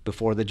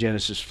before the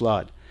Genesis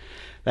flood.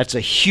 That's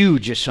a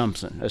huge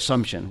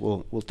assumption.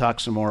 We'll talk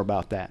some more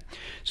about that.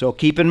 So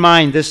keep in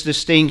mind this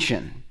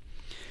distinction.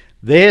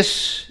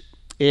 This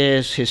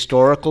is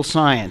historical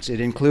science. It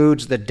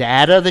includes the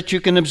data that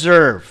you can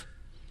observe.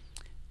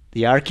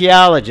 The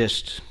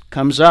archaeologist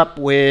comes up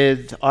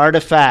with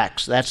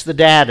artifacts. That's the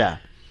data.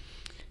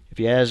 If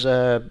he has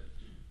an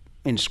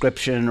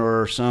inscription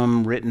or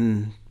some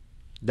written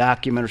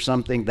document or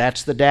something,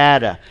 that's the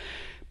data.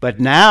 But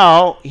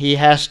now he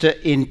has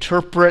to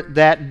interpret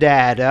that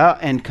data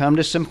and come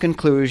to some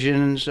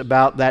conclusions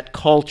about that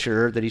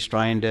culture that he's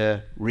trying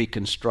to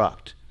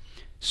reconstruct.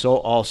 So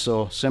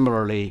also,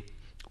 similarly,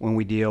 when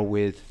we deal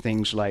with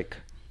things like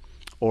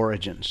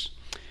origins.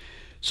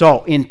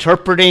 So,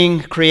 interpreting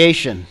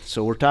creation.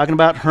 So we're talking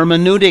about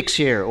hermeneutics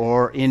here,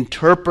 or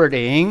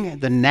interpreting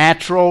the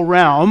natural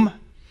realm.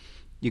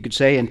 You could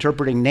say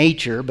interpreting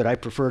nature, but I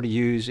prefer to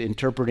use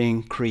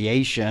interpreting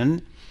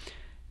creation,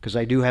 because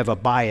I do have a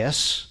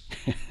bias,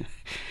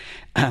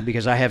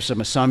 because I have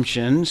some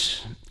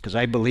assumptions, because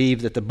I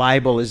believe that the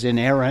Bible is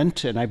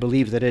inerrant, and I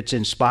believe that it's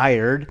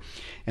inspired,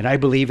 and I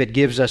believe it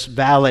gives us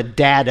valid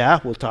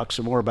data. We'll talk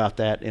some more about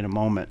that in a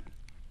moment.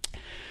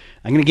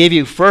 I'm going to give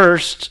you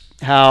first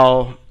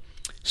how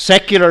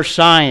secular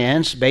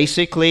science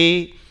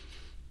basically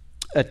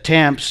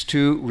attempts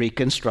to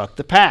reconstruct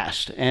the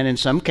past. And in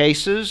some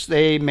cases,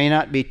 they may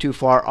not be too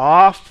far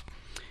off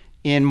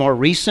in more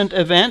recent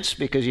events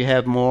because you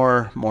have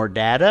more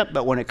data,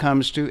 but when it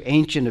comes to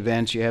ancient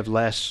events, you have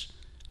less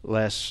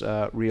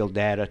real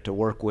data to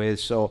work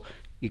with, so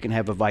you can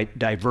have a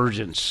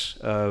divergence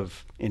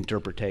of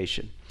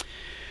interpretation.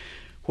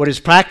 What is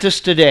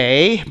practiced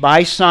today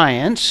by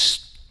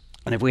science,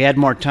 and if we had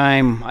more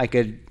time, I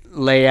could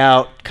lay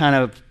out kind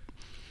of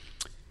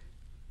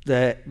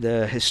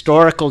the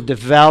historical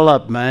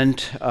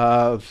development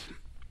of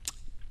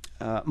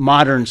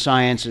modern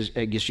science,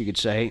 I guess you could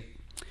say.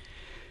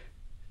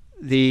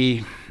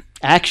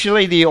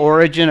 Actually, the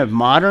origin of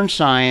modern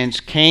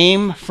science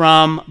came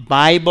from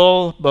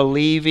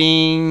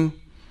Bible-believing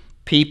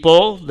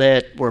people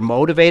that were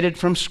motivated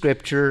from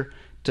Scripture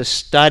to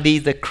study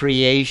the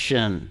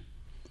creation,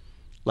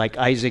 like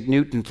Isaac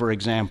Newton, for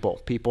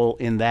example, people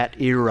in that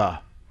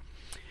era.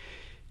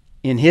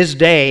 In his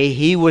day,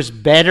 he was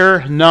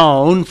better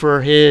known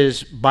for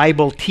his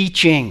Bible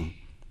teaching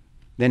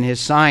than his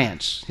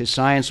science. His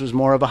science was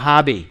more of a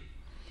hobby.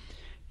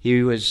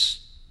 He was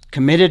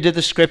committed to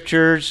the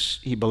Scriptures.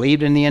 He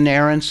believed in the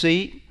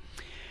inerrancy.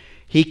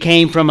 He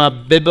came from a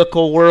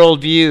biblical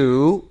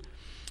worldview,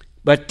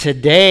 but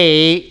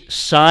today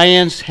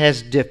science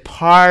has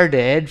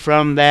departed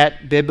from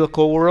that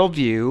biblical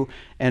worldview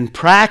and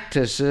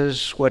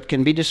practices what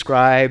can be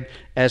described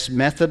as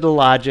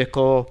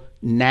methodological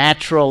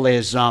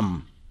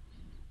naturalism.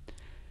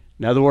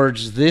 In other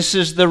words, this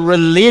is the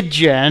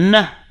religion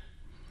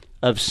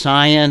of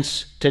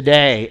science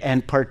today,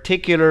 and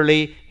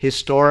particularly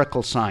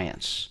historical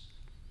science.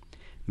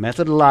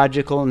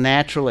 Methodological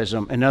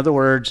naturalism. In other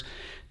words,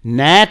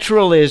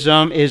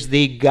 naturalism is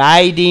the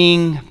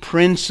guiding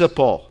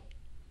principle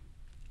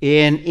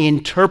in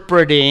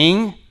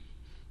interpreting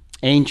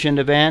ancient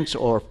events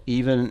or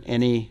even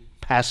any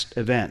past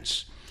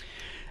events.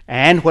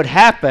 And what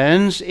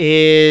happens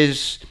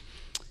is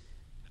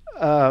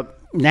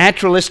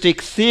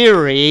naturalistic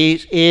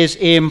theory is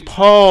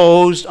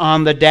imposed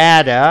on the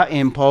data,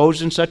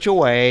 imposed in such a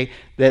way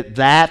that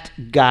that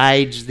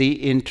guides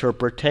the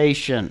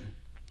interpretation.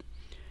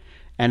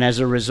 And as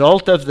a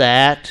result of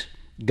that,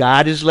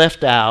 God is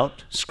left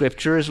out,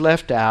 Scripture is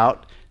left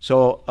out,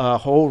 so a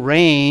whole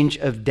range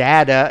of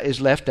data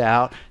is left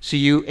out, so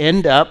you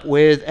end up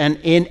with an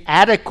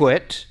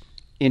inadequate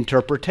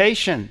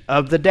interpretation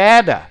of the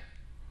data,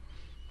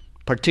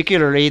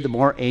 particularly the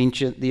more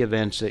ancient the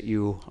events that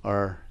you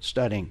are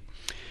studying.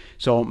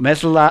 So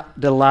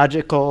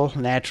methodological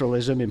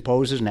naturalism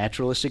imposes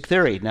naturalistic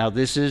theory. Now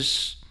this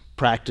is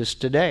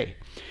practiced today.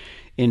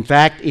 In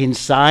fact, in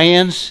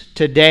science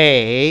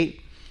today,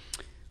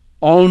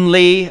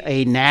 only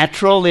a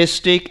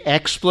naturalistic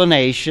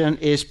explanation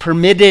is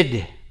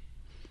permitted.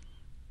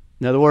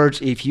 In other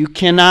words, if you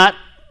cannot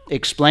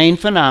explain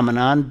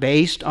phenomenon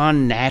based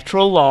on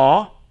natural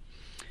law,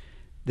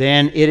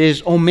 then it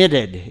is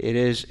omitted, it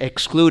is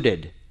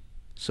excluded.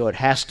 So it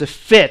has to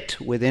fit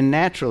within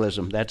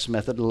naturalism. That's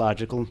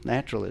methodological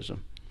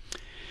naturalism.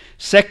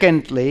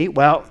 Secondly,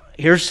 well,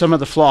 here's some of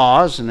the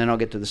flaws, and then I'll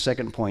get to the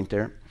second point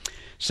there.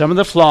 Some of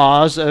the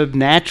flaws of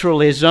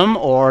naturalism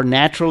or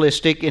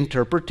naturalistic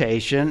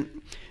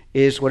interpretation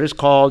is what is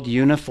called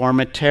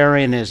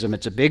uniformitarianism.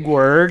 It's a big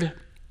word,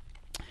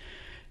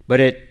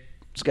 but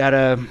it's got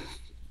a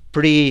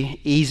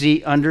pretty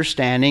easy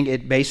understanding.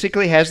 It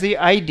basically has the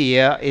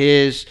idea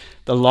is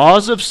the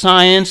laws of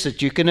science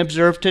that you can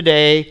observe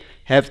today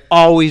have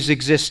always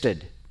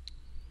existed.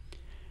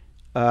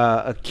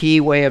 A key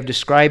way of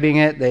describing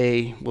it,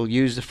 they will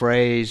use the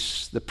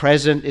phrase, the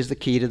present is the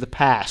key to the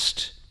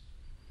past.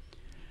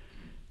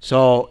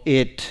 So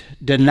it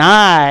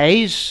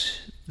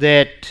denies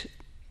that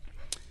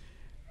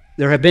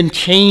there have been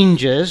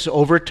changes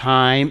over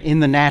time in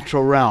the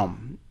natural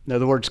realm. In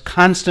other words,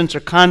 constants are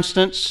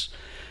constants.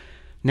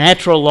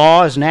 Natural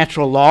law is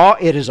natural law.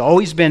 It has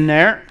always been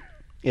there.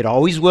 It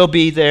always will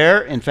be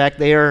there. In fact,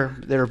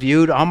 they're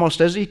viewed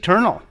almost as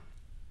eternal.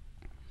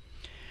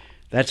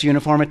 That's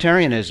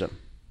uniformitarianism.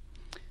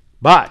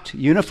 But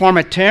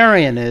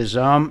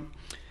uniformitarianism,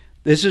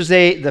 this is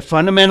the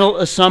fundamental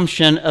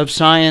assumption of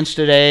science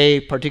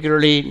today,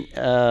 particularly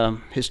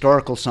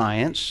historical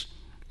science.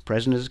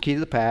 Present is the key to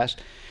the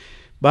past.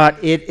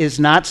 But it is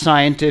not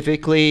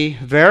scientifically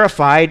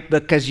verified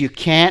because you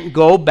can't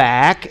go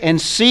back and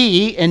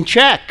see and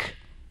check.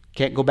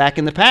 Can't go back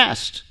in the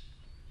past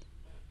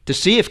to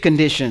see if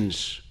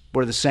conditions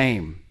were the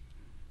same.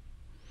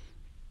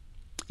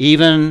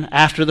 Even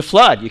after the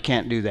flood, you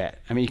can't do that.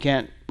 I mean, you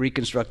can't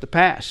reconstruct the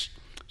past.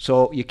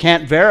 So you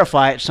can't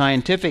verify it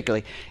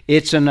scientifically.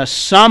 It's an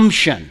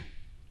assumption.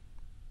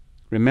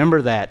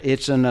 Remember that.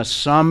 It's an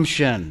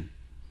assumption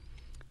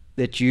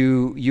that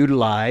you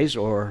utilize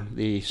or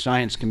the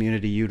science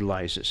community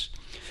utilizes.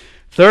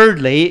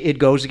 Thirdly, it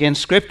goes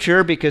against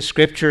Scripture because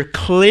Scripture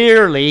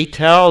clearly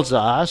tells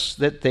us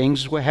that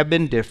things have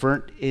been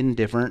different in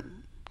different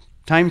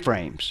time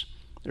frames.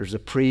 There's a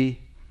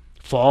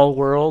pre-fall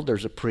world,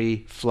 there's a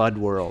pre-flood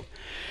world.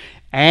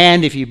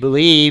 And if you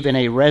believe in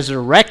a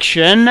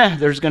resurrection,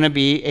 there's going to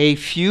be a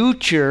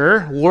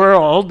future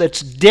world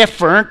that's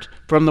different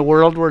from the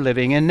world we're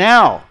living in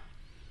now.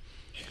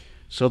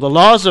 So the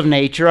laws of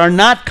nature are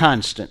not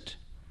constant.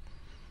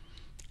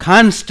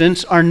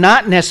 Constants are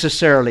not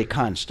necessarily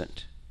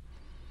constant.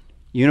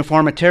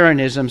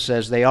 Uniformitarianism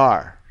says they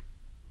are,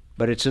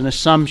 but it's an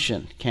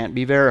assumption, can't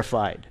be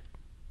verified.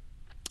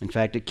 In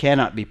fact, it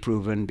cannot be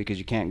proven because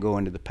you can't go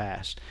into the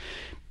past.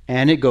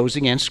 And it goes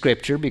against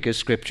Scripture because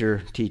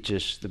Scripture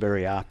teaches the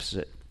very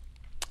opposite.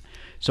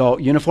 So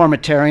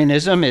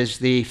uniformitarianism is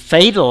the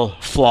fatal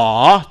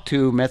flaw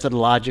to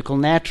methodological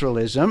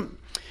naturalism.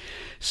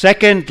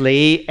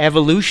 Secondly,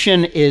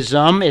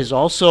 evolutionism is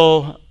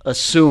also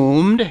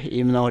assumed,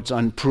 even though it's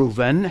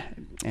unproven,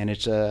 and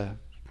it's a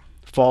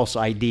false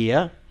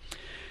idea.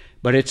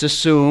 But it's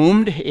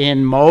assumed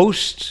in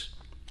most,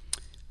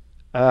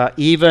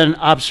 even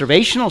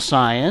observational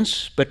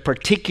science, but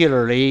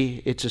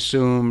particularly it's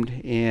assumed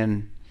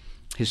in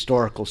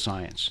historical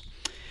science.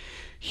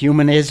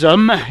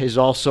 Humanism is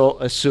also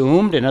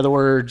assumed. In other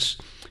words,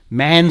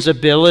 man's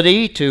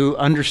ability to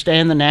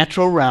understand the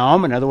natural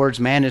realm. In other words,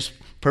 man is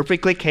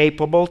perfectly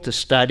capable to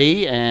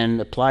study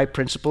and apply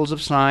principles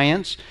of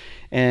science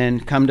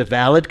and come to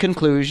valid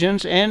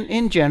conclusions. And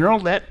in general,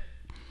 that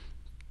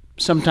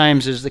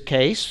sometimes is the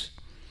case,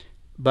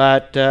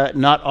 but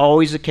not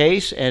always the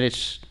case, and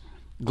it's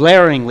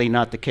glaringly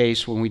not the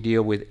case when we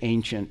deal with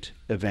ancient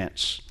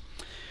events.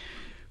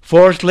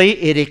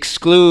 Fourthly, it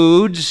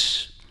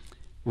excludes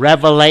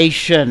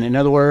revelation. In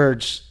other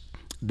words,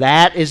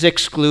 that is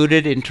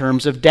excluded in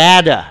terms of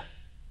data.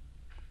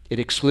 It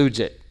excludes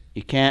it.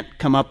 You can't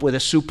come up with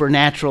a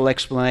supernatural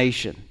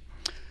explanation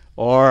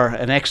or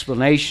an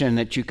explanation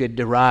that you could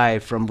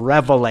derive from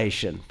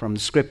revelation, from the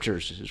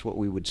Scriptures, is what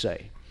we would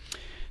say.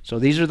 So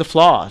these are the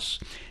flaws.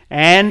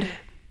 And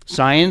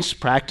science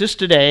practiced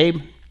today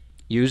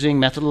using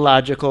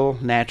methodological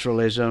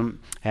naturalism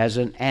has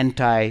an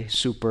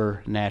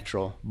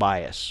anti-supernatural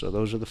bias. So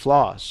those are the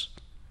flaws.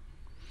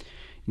 You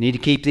need to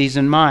keep these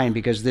in mind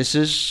because this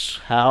is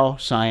how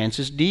science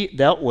is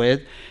dealt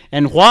with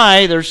and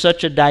why there's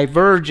such a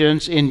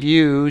divergence in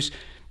views,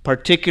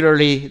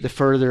 particularly the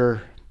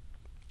further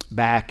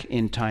back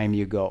in time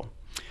you go.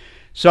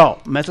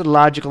 So,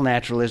 methodological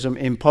naturalism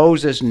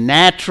imposes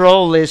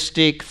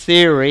naturalistic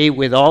theory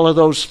with all of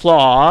those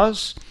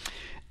flaws.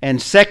 And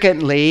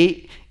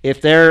secondly,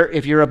 if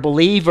you're a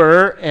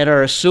believer and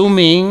are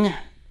assuming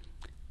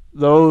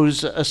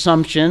those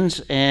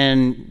assumptions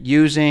and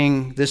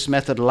using this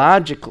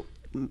methodological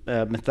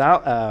I'm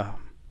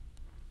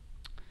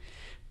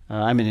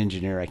an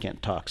engineer, I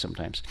can't talk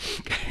sometimes.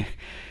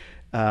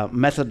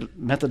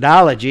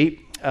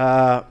 Methodology.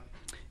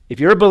 If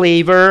you're a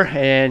believer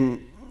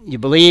and you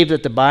believe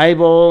that the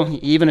Bible,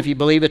 even if you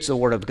believe it's the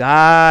Word of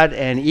God,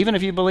 and even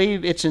if you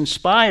believe it's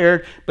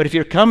inspired, but if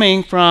you're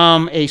coming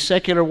from a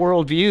secular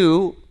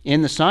worldview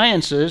in the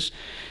sciences,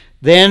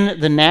 then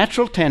the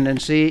natural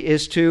tendency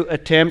is to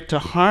attempt to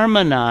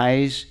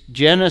harmonize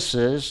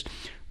Genesis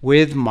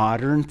with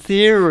modern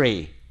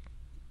theory.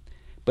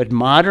 But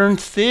modern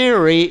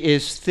theory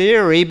is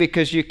theory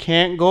because you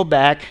can't go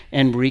back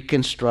and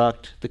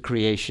reconstruct the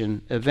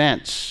creation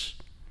events.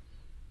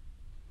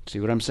 See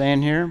what I'm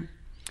saying here?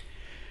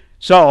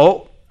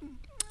 So,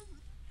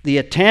 the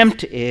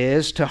attempt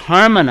is to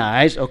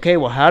harmonize, okay,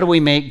 well, how do we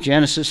make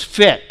Genesis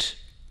fit?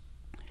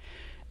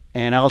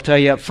 And I'll tell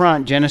you up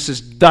front,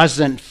 Genesis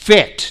doesn't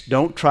fit.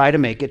 Don't try to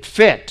make it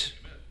fit.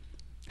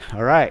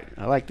 All right,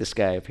 I like this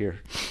guy up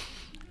here.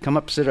 Come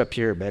up, sit up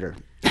here better.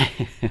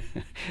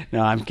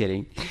 No, I'm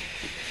kidding.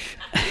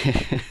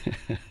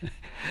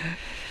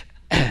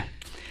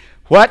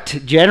 What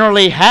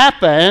generally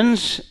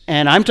happens,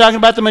 and I'm talking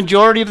about the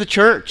majority of the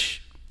church,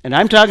 and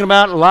I'm talking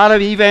about a lot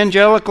of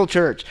evangelical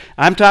church.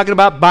 I'm talking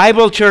about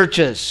Bible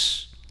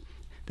churches.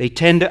 They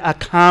tend to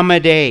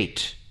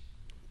accommodate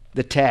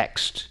the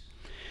text.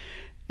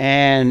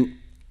 And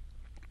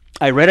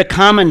I read a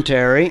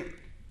commentary.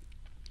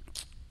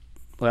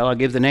 Well, I'll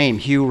give the name.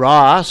 Hugh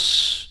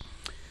Ross,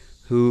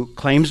 who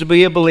claims to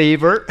be a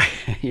believer.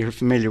 You're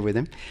familiar with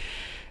him.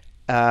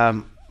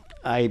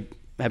 I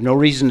have no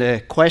reason to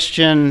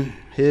question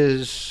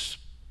his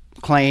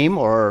claim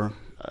or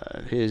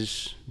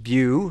his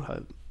view.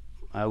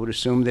 I would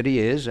assume that he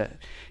is.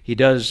 He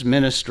does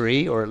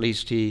ministry, or at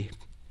least he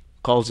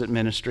calls it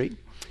ministry.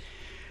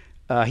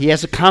 He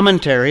has a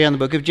commentary on the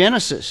book of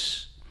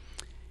Genesis.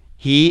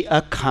 He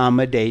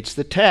accommodates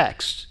the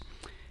text.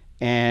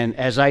 And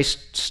as I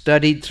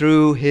studied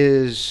through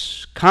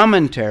his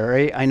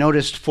commentary, I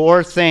noticed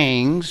 4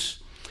 things,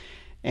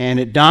 and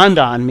it dawned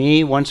on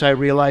me once I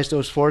realized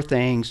those 4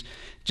 things.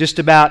 Just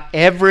about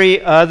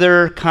every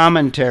other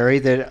commentary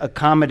that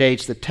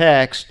accommodates the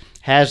text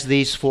has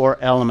these 4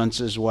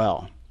 elements as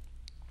well.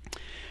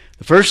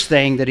 The first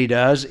thing that he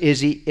does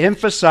is he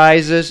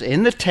emphasizes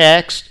in the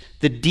text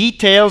the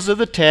details of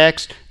the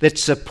text that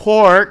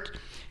support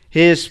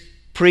his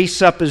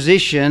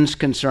presuppositions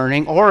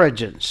concerning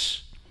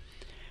origins.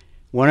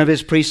 One of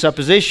his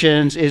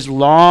presuppositions is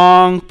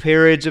long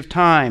periods of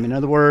time, in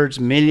other words,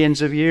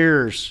 millions of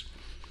years,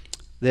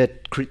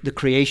 that the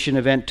creation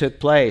event took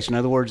place. In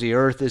other words, the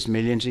earth is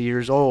millions of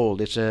years old.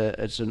 It's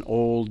an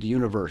old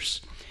universe.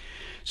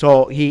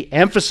 So he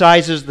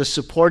emphasizes the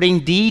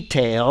supporting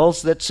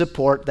details that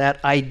support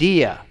that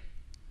idea.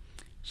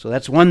 So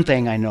that's one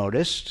thing I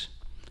noticed.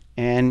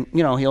 And,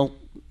 he'll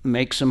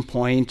make some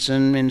points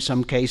and in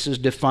some cases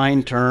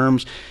define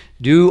terms,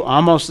 do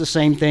almost the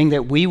same thing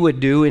that we would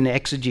do in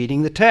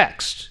exegeting the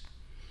text,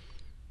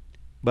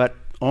 but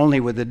only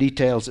with the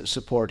details that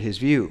support his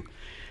view.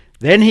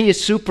 Then he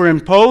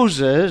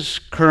superimposes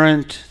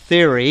current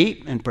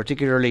theory, and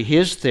particularly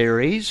his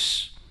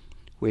theories,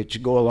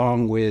 which go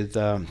along with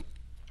a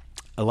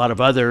lot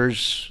of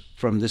others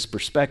from this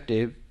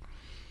perspective.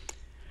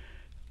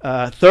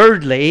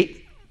 Thirdly,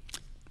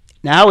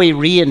 now he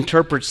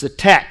reinterprets the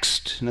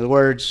text. In other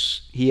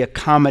words, he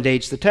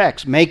accommodates the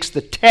text, makes the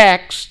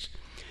text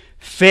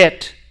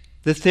fit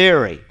the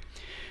theory.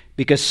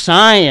 Because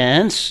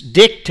science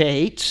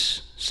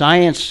dictates,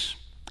 science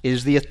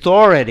is the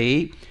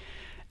authority.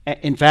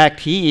 In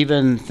fact, he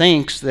even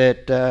thinks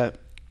that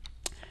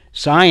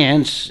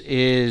science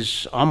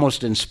is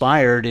almost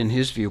inspired in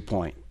his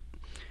viewpoint.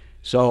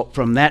 So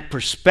from that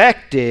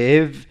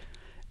perspective,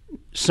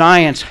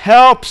 science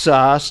helps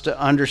us to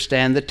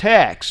understand the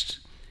text,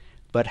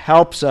 but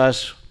helps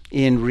us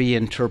in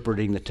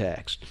reinterpreting the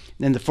text.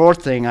 Then the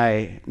fourth thing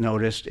I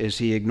noticed is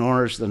he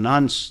ignores the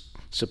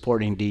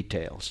non-supporting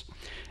details.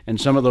 And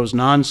some of those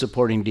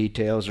non-supporting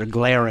details are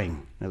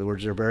glaring. In other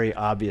words, they're very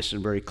obvious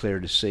and very clear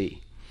to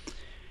see.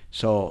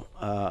 So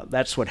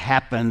that's what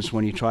happens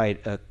when you try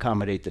to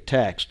accommodate the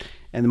text.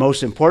 And the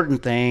most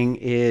important thing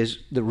is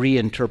the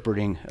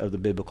reinterpreting of the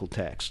biblical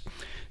text.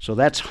 So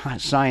that's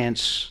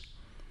science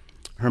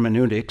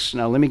hermeneutics.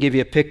 Now let me give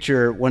you a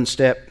picture, one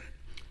step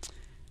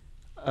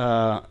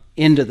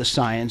into the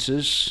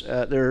sciences.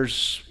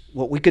 There's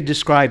what we could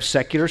describe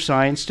secular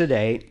science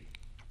today.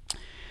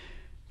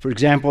 For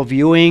example,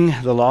 viewing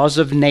the laws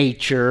of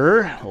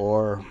nature,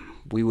 or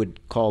we would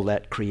call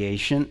that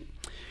creation,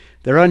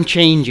 they're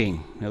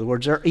unchanging. In other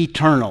words, they're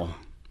eternal.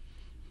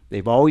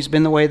 They've always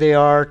been the way they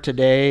are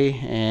today,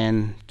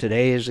 and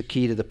today is the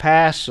key to the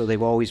past, so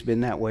they've always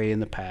been that way in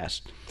the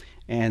past.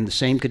 And the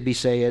same could be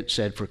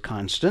said for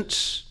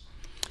constants,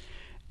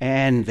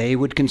 and they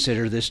would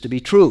consider this to be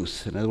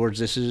truth. In other words,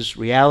 this is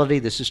reality,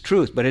 this is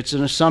truth, but it's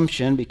an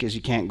assumption because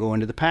you can't go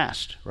into the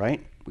past,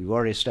 right? We've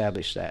already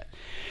established that.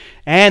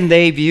 And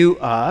they view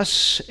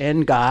us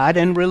and God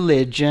and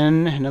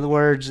religion, in other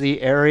words,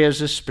 the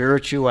areas of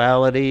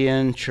spirituality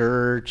and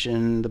church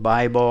and the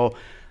Bible,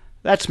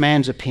 that's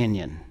man's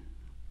opinion.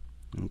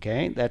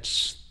 Okay,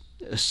 that's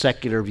a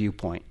secular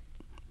viewpoint.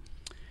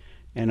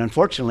 And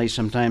unfortunately,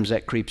 sometimes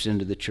that creeps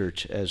into the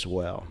church as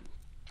well.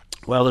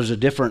 Well, there's a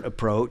different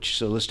approach,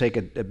 so let's take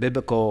a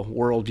biblical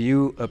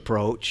worldview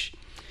approach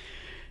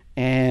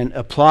and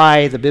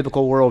apply the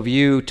biblical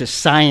worldview to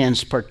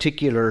science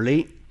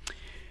particularly.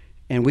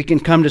 And we can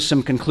come to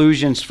some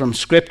conclusions from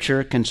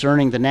Scripture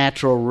concerning the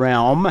natural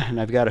realm, and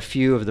I've got a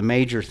few of the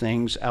major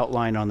things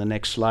outlined on the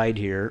next slide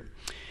here.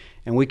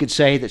 And we could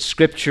say that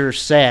Scripture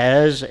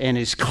says and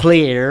is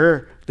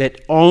clear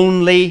that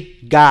only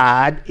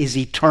God is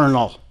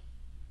eternal.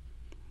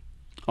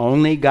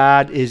 Only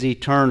God is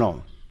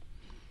eternal.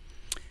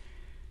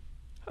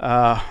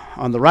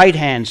 On the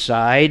right-hand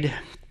side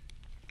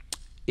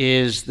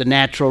is the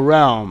natural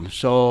realm.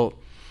 So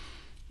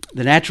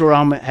the natural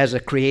realm has a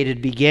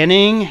created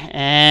beginning,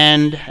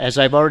 and as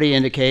I've already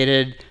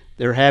indicated,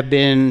 there have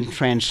been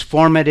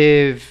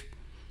transformative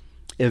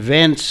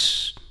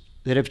events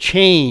that have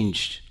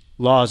changed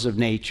laws of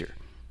nature.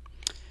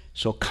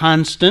 So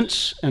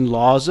constants and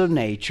laws of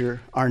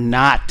nature are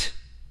not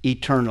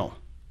eternal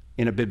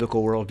in a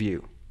biblical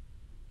worldview.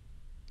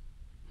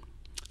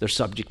 They're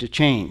subject to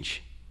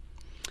change,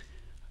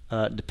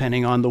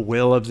 depending on the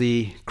will of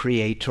the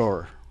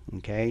Creator.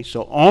 Okay,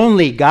 so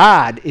only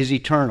God is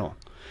eternal.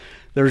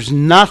 There's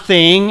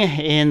nothing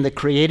in the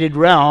created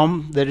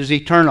realm that is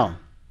eternal.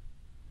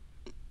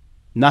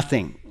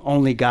 Nothing.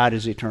 Only God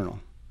is eternal.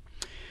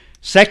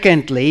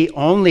 Secondly,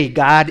 only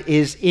God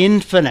is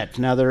infinite.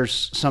 Now,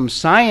 there's some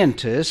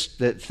scientists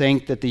that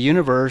think that the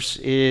universe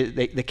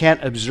they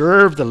can't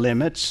observe the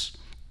limits.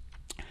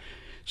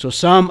 So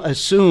some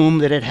assume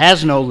that it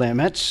has no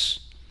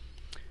limits.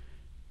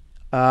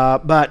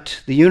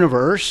 But the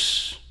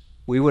universe,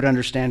 we would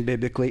understand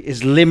biblically,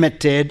 is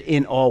limited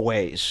in all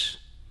ways.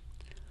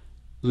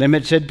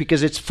 Limited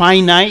because it's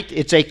finite,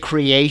 it's a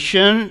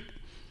creation.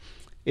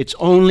 It's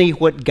only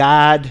what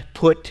God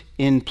put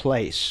in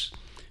place.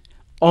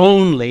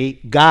 Only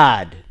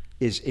God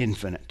is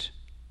infinite,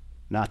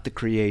 not the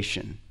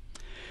creation.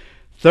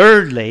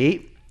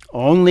 Thirdly,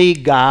 only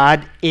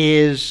God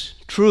is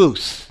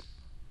truth.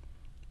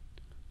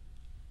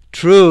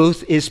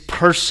 Truth is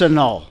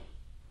personal.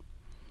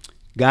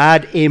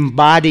 God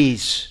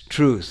embodies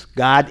truth.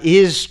 God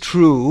is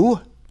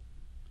true.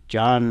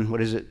 John,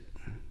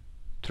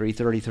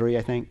 3:33,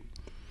 I think.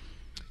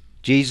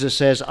 Jesus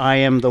says, I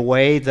am the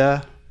way,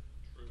 the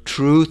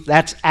truth.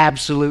 That's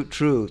absolute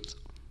truth.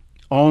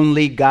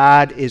 Only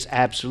God is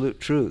absolute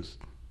truth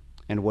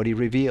and what he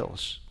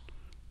reveals.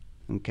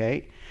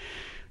 Okay?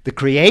 The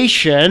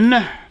creation,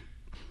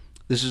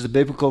 this is the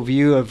biblical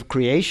view of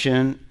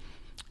creation,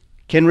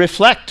 can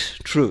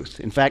reflect truth.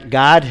 In fact,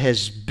 God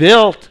has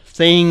built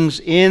things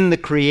in the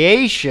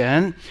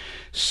creation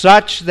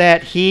such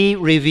that he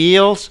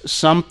reveals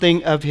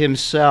something of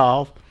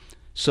himself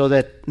so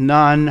that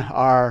none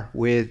are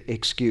with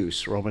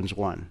excuse, Romans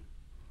 1.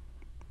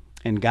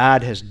 And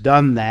God has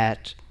done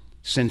that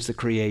since the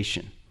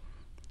creation.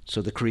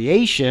 So the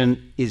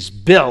creation is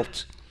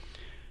built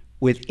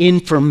with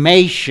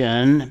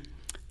information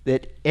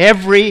that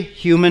every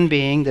human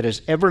being that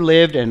has ever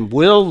lived and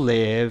will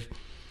live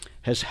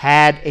has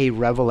had a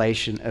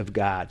revelation of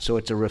God. So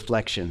it's a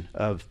reflection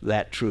of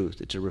that truth.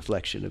 It's a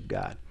reflection of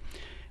God.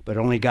 But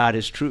only God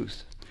is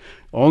truth.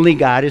 Only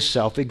God is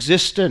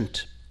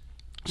self-existent.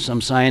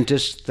 Some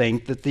scientists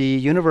think that the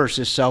universe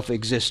is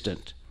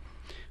self-existent.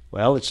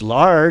 Well, it's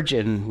large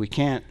and we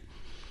can't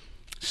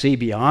see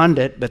beyond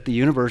it, but the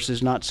universe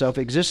is not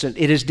self-existent.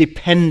 It is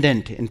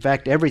dependent. In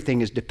fact,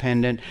 everything is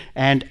dependent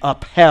and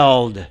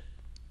upheld.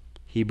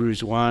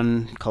 Hebrews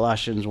 1,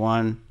 Colossians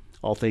 1,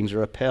 all things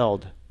are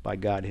upheld by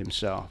God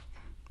himself,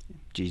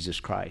 Jesus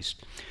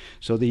Christ.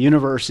 So the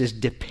universe is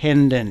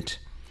dependent.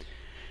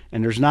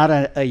 And there's not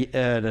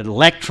an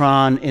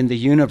electron in the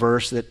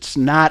universe that's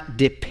not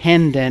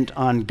dependent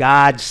on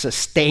God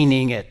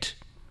sustaining it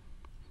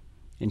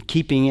and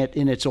keeping it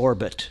in its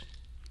orbit.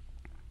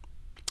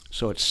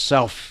 So it's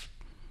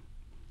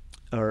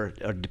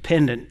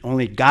dependent.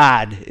 Only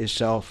God is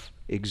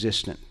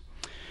self-existent.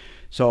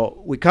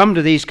 So we come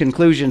to these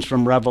conclusions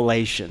from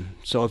Revelation.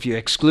 So if you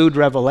exclude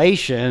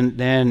Revelation,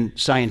 then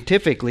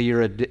scientifically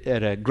you're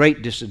at a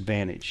great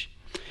disadvantage.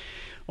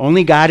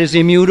 Only God is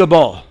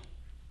immutable,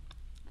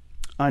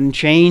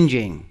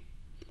 unchanging.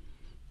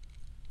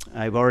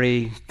 I've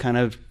already kind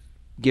of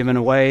given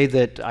away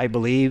that I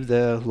believe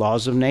the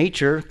laws of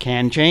nature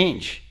can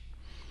change.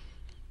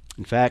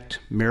 In fact,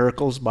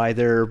 miracles by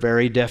their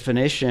very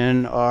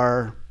definition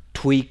are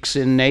tweaks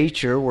in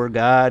nature where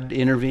God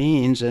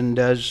intervenes and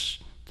does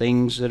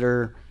things that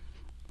are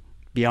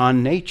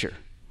beyond nature.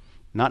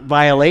 Not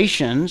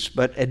violations,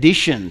 but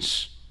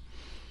additions.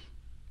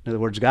 In other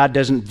words, God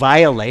doesn't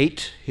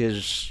violate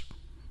his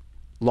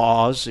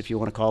laws, if you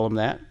want to call them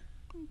that,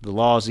 the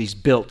laws he's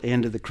built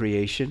into the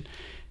creation,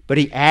 but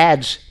he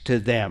adds to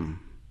them.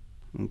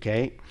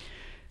 Okay?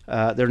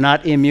 They're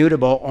not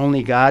immutable.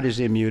 Only God is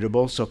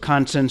immutable. So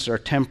constants are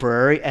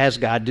temporary as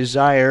God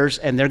desires,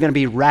 and they're going to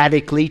be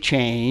radically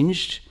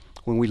changed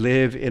when we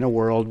live in a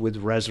world with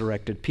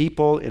resurrected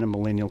people in a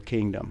millennial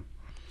kingdom.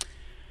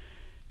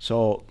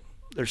 So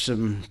there's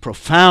some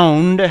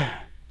profound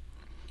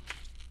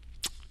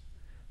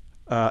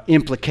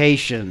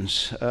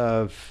implications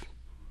of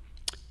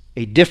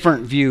a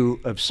different view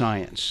of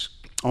science.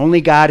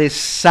 Only God is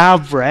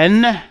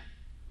sovereign,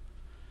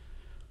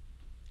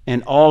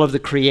 and all of the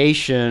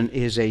creation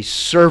is a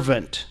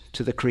servant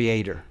to the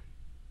Creator.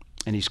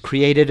 And he's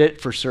created it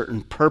for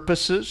certain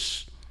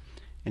purposes,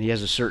 and he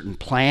has a certain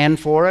plan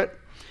for it,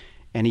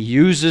 and he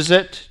uses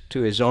it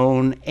to his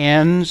own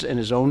ends and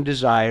his own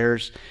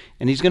desires,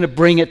 and he's going to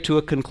bring it to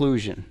a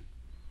conclusion.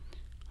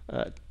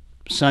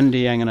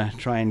 Sunday, I'm going to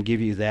try and give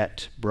you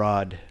that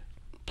broad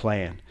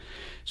plan.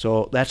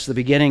 So that's the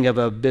beginning of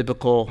a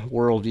biblical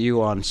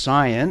worldview on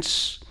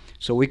science.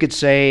 So we could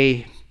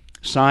say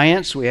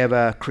science, we have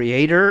a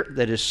creator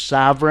that is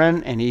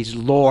sovereign, and he's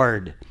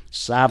Lord,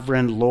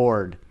 sovereign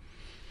Lord.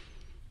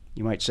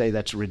 You might say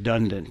that's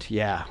redundant.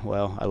 Yeah,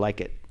 well, I like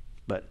it.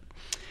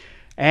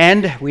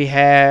 And we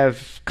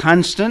have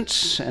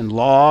constants and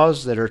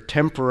laws that are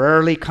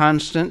temporarily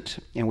constant,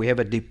 and we have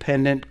a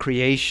dependent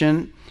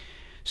creation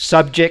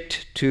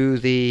subject to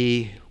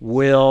the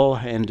will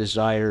and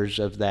desires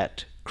of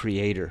that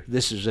creator.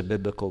 This is a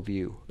biblical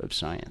view of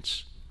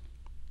science.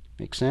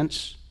 Make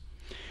sense?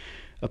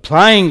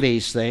 Applying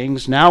these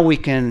things, now we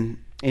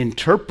can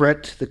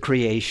interpret the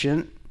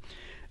creation,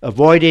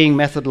 avoiding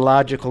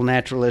methodological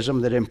naturalism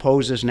that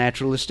imposes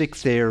naturalistic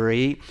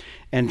theory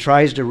and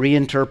tries to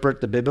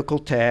reinterpret the biblical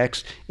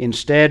text.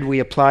 Instead, we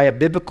apply a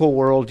biblical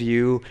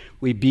worldview.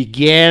 We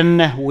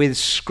begin with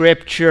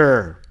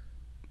Scripture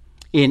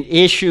in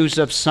issues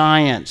of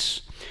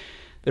science.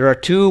 There are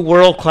two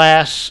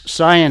world-class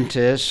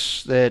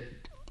scientists that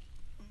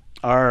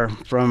are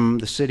from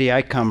the city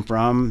I come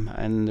from,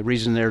 and the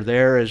reason they're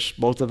there is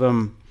both of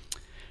them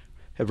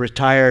have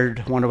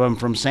retired, one of them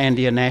from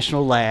Sandia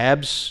National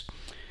Labs.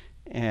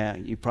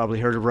 You probably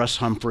heard of Russ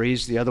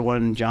Humphreys. The other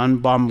one, John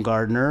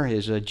Baumgartner,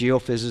 is a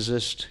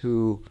geophysicist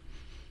who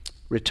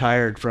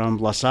retired from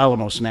Los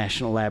Alamos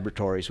National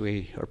Laboratories.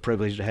 We are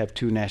privileged to have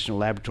two national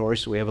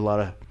laboratories, so we have a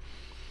lot of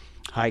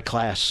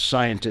high-class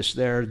scientists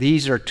there.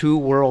 These are two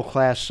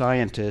world-class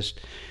scientists.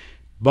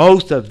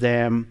 Both of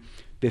them,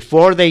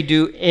 before they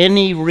do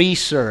any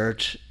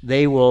research,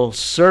 they will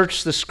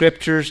search the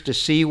Scriptures to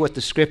see what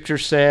the Scripture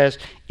says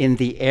in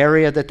the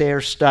area that they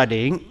are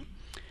studying,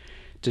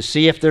 to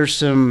see if there's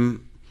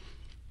some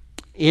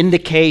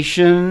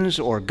indications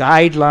or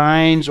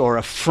guidelines or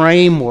a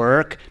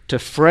framework to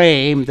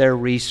frame their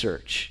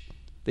research.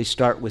 They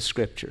start with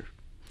Scripture,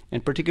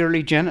 and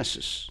particularly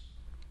Genesis,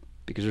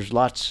 because there's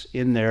lots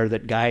in there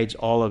that guides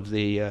all of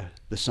the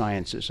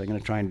sciences. I'm going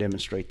to try and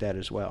demonstrate that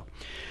as well.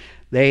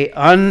 They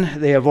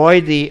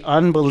avoid the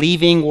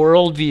unbelieving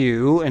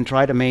worldview and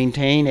try to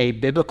maintain a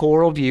biblical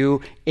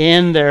worldview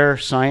in their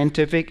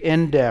scientific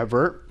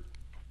endeavor.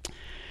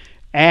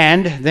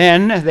 And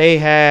then they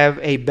have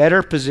a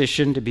better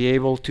position to be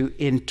able to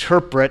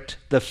interpret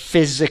the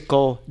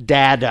physical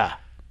data,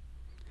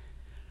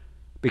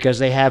 because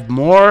they have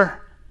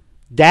more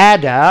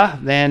data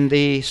than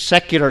the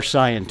secular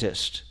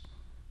scientist.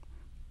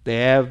 They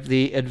have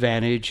the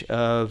advantage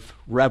of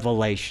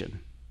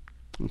revelation.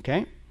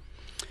 Okay?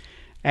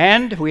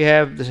 And we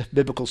have the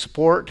biblical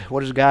support. What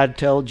does God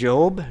tell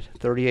Job?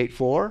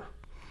 38:4.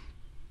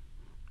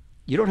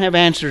 You don't have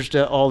answers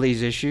to all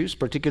these issues,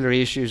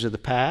 particularly issues of the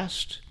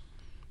past.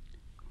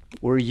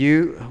 Where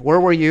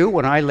were you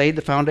when I laid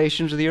the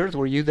foundations of the earth?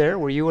 Were you there?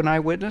 Were you an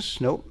eyewitness?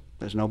 Nope,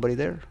 there's nobody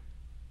there.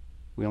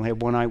 We only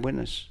have one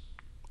eyewitness.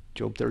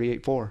 Job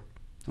 38:4.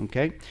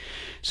 Okay?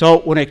 So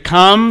when it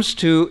comes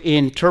to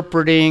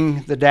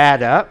interpreting the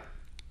data,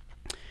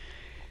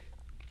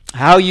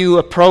 how you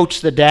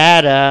approach the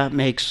data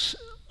makes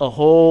a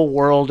whole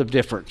world of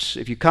difference.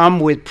 If you come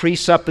with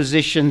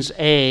presuppositions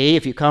A,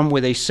 if you come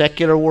with a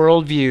secular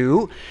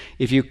worldview,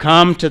 if you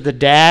come to the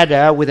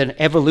data with an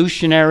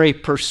evolutionary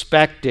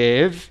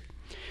perspective,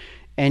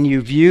 and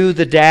you view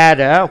the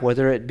data,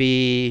 whether it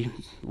be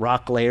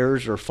rock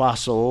layers or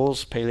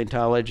fossils,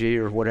 paleontology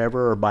or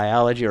whatever, or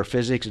biology or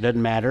physics, it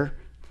doesn't matter.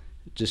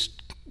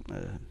 Just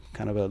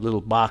kind of a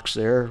little box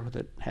there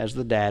that has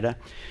the data.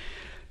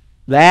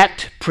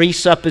 That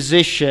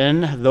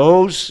presupposition,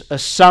 those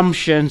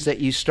assumptions that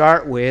you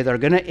start with, are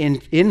going to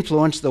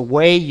influence the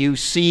way you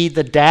see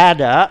the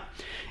data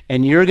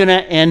and you're going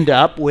to end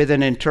up with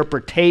an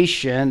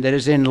interpretation that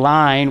is in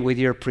line with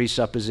your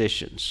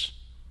presuppositions.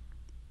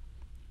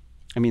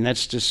 I mean,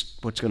 that's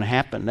just what's going to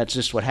happen. That's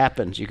just what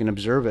happens. You can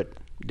observe it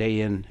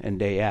day in and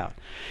day out.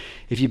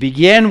 If you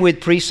begin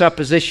with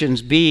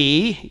presuppositions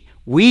B,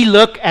 we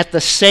look at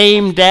the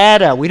same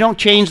data. We don't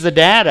change the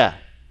data.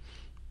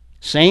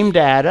 Same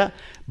data,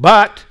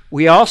 but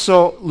we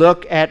also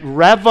look at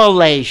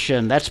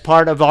revelation. That's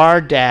part of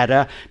our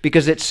data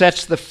because it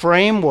sets the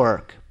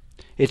framework.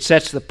 It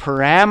sets the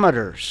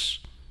parameters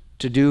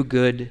to do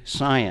good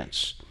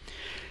science.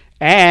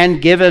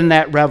 And given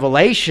that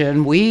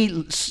revelation,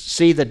 we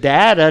see the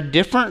data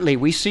differently.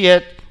 We see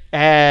it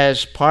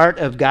as part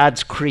of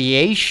God's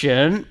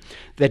creation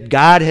that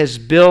God has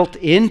built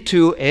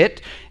into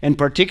it. And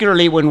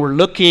particularly when we're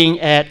looking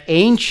at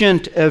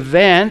ancient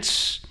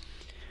events,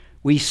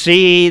 we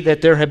see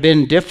that there have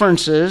been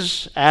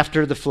differences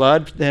after the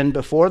flood than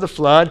before the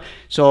flood.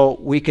 So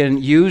we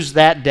can use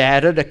that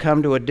data to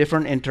come to a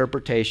different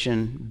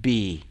interpretation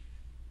B.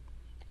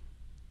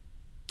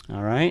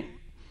 All right?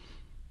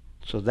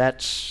 So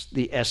that's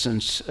the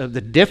essence of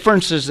the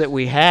differences that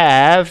we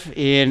have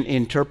in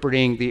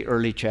interpreting the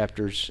early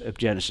chapters of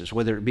Genesis,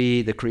 whether it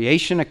be the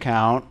creation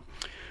account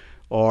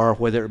or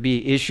whether it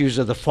be issues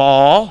of the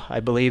fall.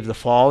 I believe the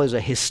fall is a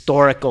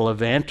historical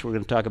event. We're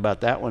going to talk about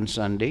that one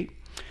Sunday.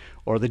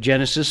 Or the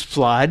Genesis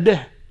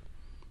flood,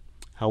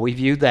 how we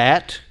view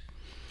that.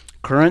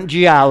 Current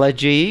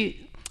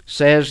geology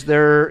says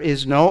there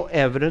is no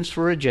evidence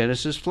for a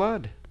Genesis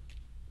flood.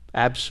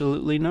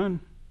 Absolutely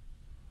none.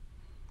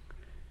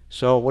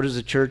 So what does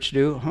the church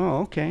do?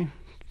 Oh, okay.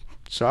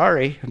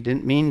 Sorry, I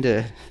didn't mean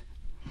to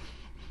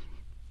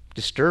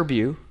disturb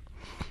you.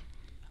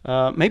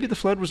 Maybe the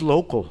flood was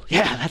local.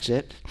 Yeah, that's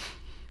it.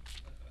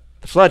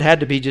 The flood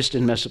had to be just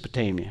in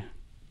Mesopotamia.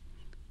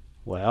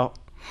 Well,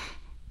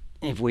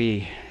 if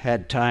we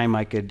had time,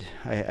 I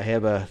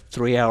have a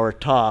 3-hour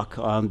talk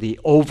on the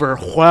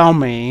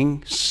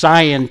overwhelming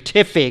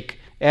scientific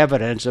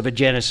evidence of a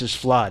Genesis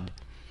flood.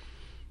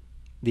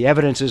 The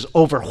evidence is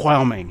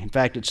overwhelming. In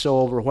fact, it's so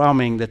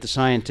overwhelming that the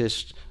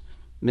scientist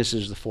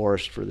misses the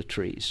forest for the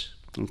trees.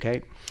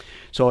 Okay?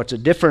 So it's a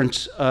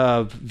difference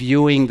of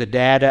viewing the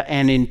data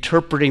and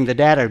interpreting the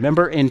data.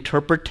 Remember,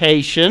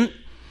 interpretation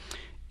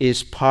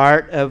is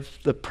part of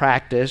the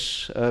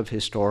practice of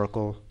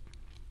historical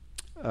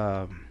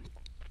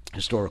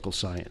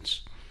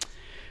science.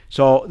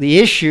 So the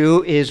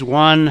issue is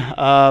one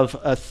of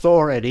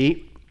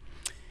authority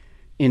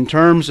in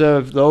terms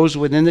of those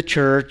within the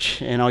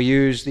church, and I'll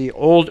use the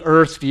old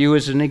earth view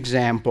as an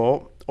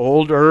example.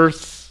 Old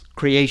earth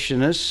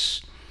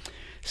creationists,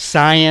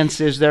 science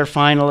is their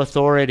final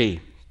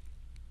authority,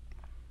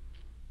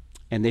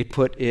 and they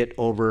put it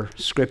over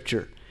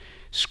Scripture.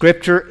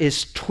 Scripture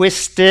is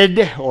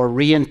twisted or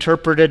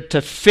reinterpreted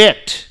to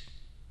fit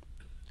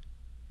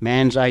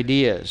man's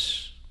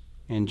ideas,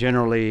 and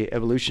generally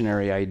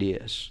evolutionary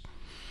ideas.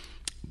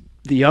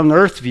 The young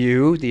earth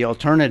view, the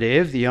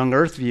alternative, the young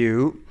earth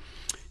view,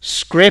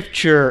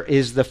 Scripture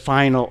is the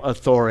final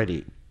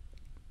authority.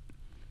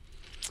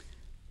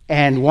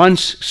 And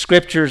once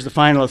Scripture is the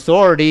final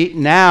authority,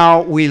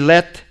 now we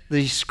let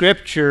the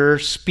Scripture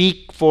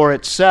speak for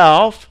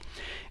itself.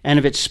 And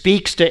if it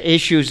speaks to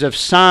issues of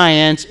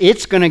science,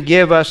 it's going to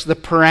give us the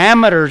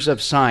parameters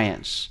of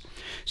science.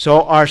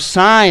 So our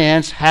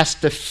science has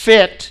to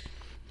fit.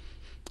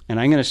 And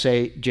I'm going to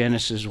say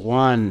Genesis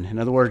 1. In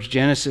other words,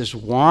 Genesis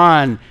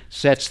 1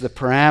 sets the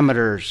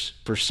parameters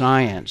for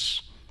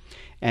science.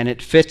 And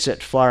it fits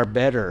it far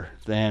better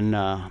than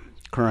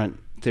current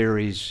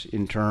theories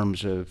in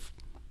terms of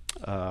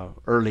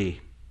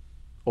early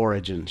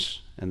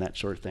origins and that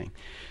sort of thing.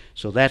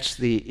 So that's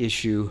the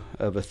issue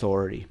of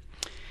authority.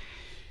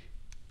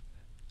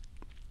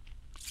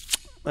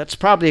 That's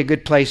probably a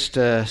good place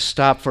to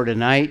stop for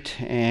tonight,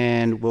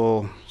 and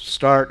we'll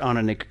start on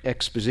an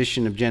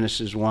exposition of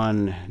Genesis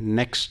 1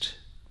 next,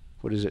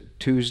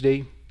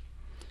 Tuesday.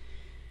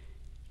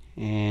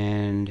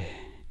 And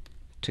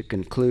to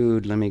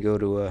conclude, let me go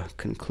to a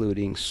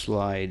concluding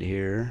slide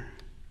here.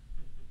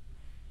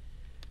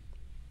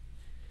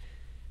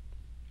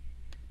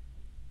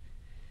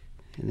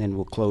 And then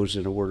we'll close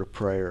in a word of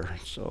prayer.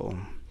 So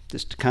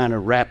just to kind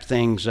of wrap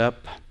things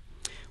up,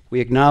 we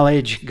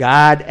acknowledge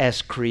God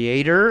as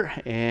creator,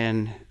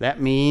 and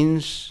that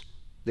means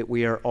that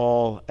we are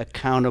all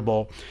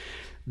accountable.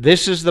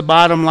 This is the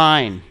bottom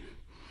line.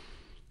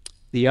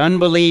 The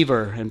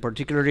unbeliever, and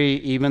particularly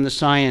even the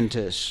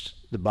scientist,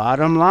 the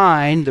bottom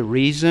line, the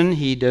reason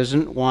he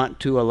doesn't want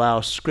to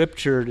allow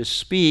Scripture to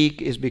speak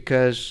is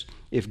because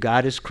if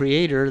God is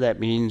creator,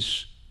 that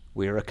means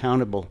we are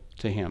accountable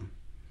to him.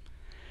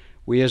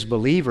 We as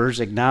believers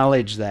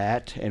acknowledge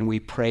that, and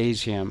we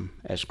praise him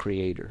as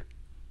creator.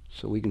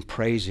 So we can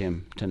praise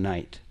him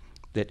tonight,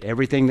 that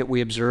everything that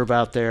we observe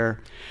out there,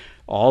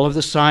 all of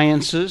the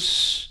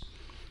sciences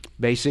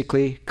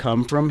basically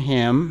come from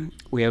him.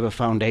 We have a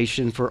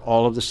foundation for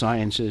all of the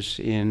sciences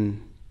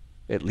in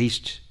at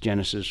least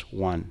Genesis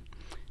 1.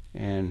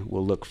 And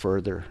we'll look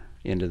further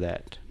into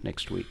that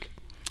next week.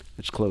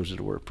 Let's close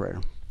with a word of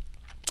prayer.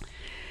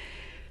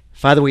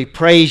 Father, we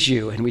praise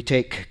you and we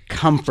take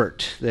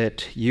comfort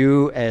that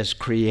you as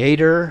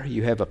Creator,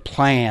 you have a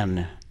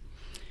plan.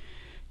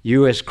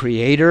 You as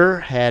Creator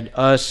had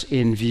us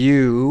in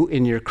view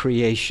in your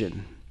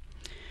creation.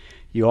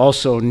 You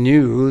also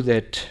knew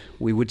that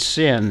we would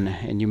sin,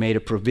 and you made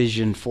a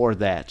provision for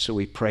that, so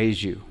we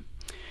praise you.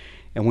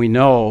 And we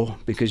know,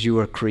 because you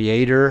are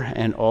Creator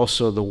and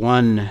also the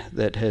one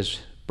that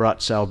has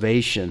brought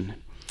salvation,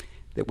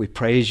 that we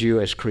praise you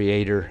as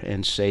Creator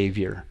and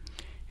Savior.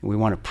 And we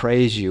want to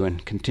praise you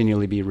and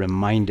continually be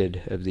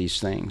reminded of these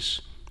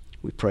things.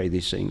 We pray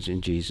these things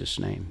in Jesus'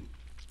 name.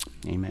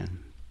 Amen.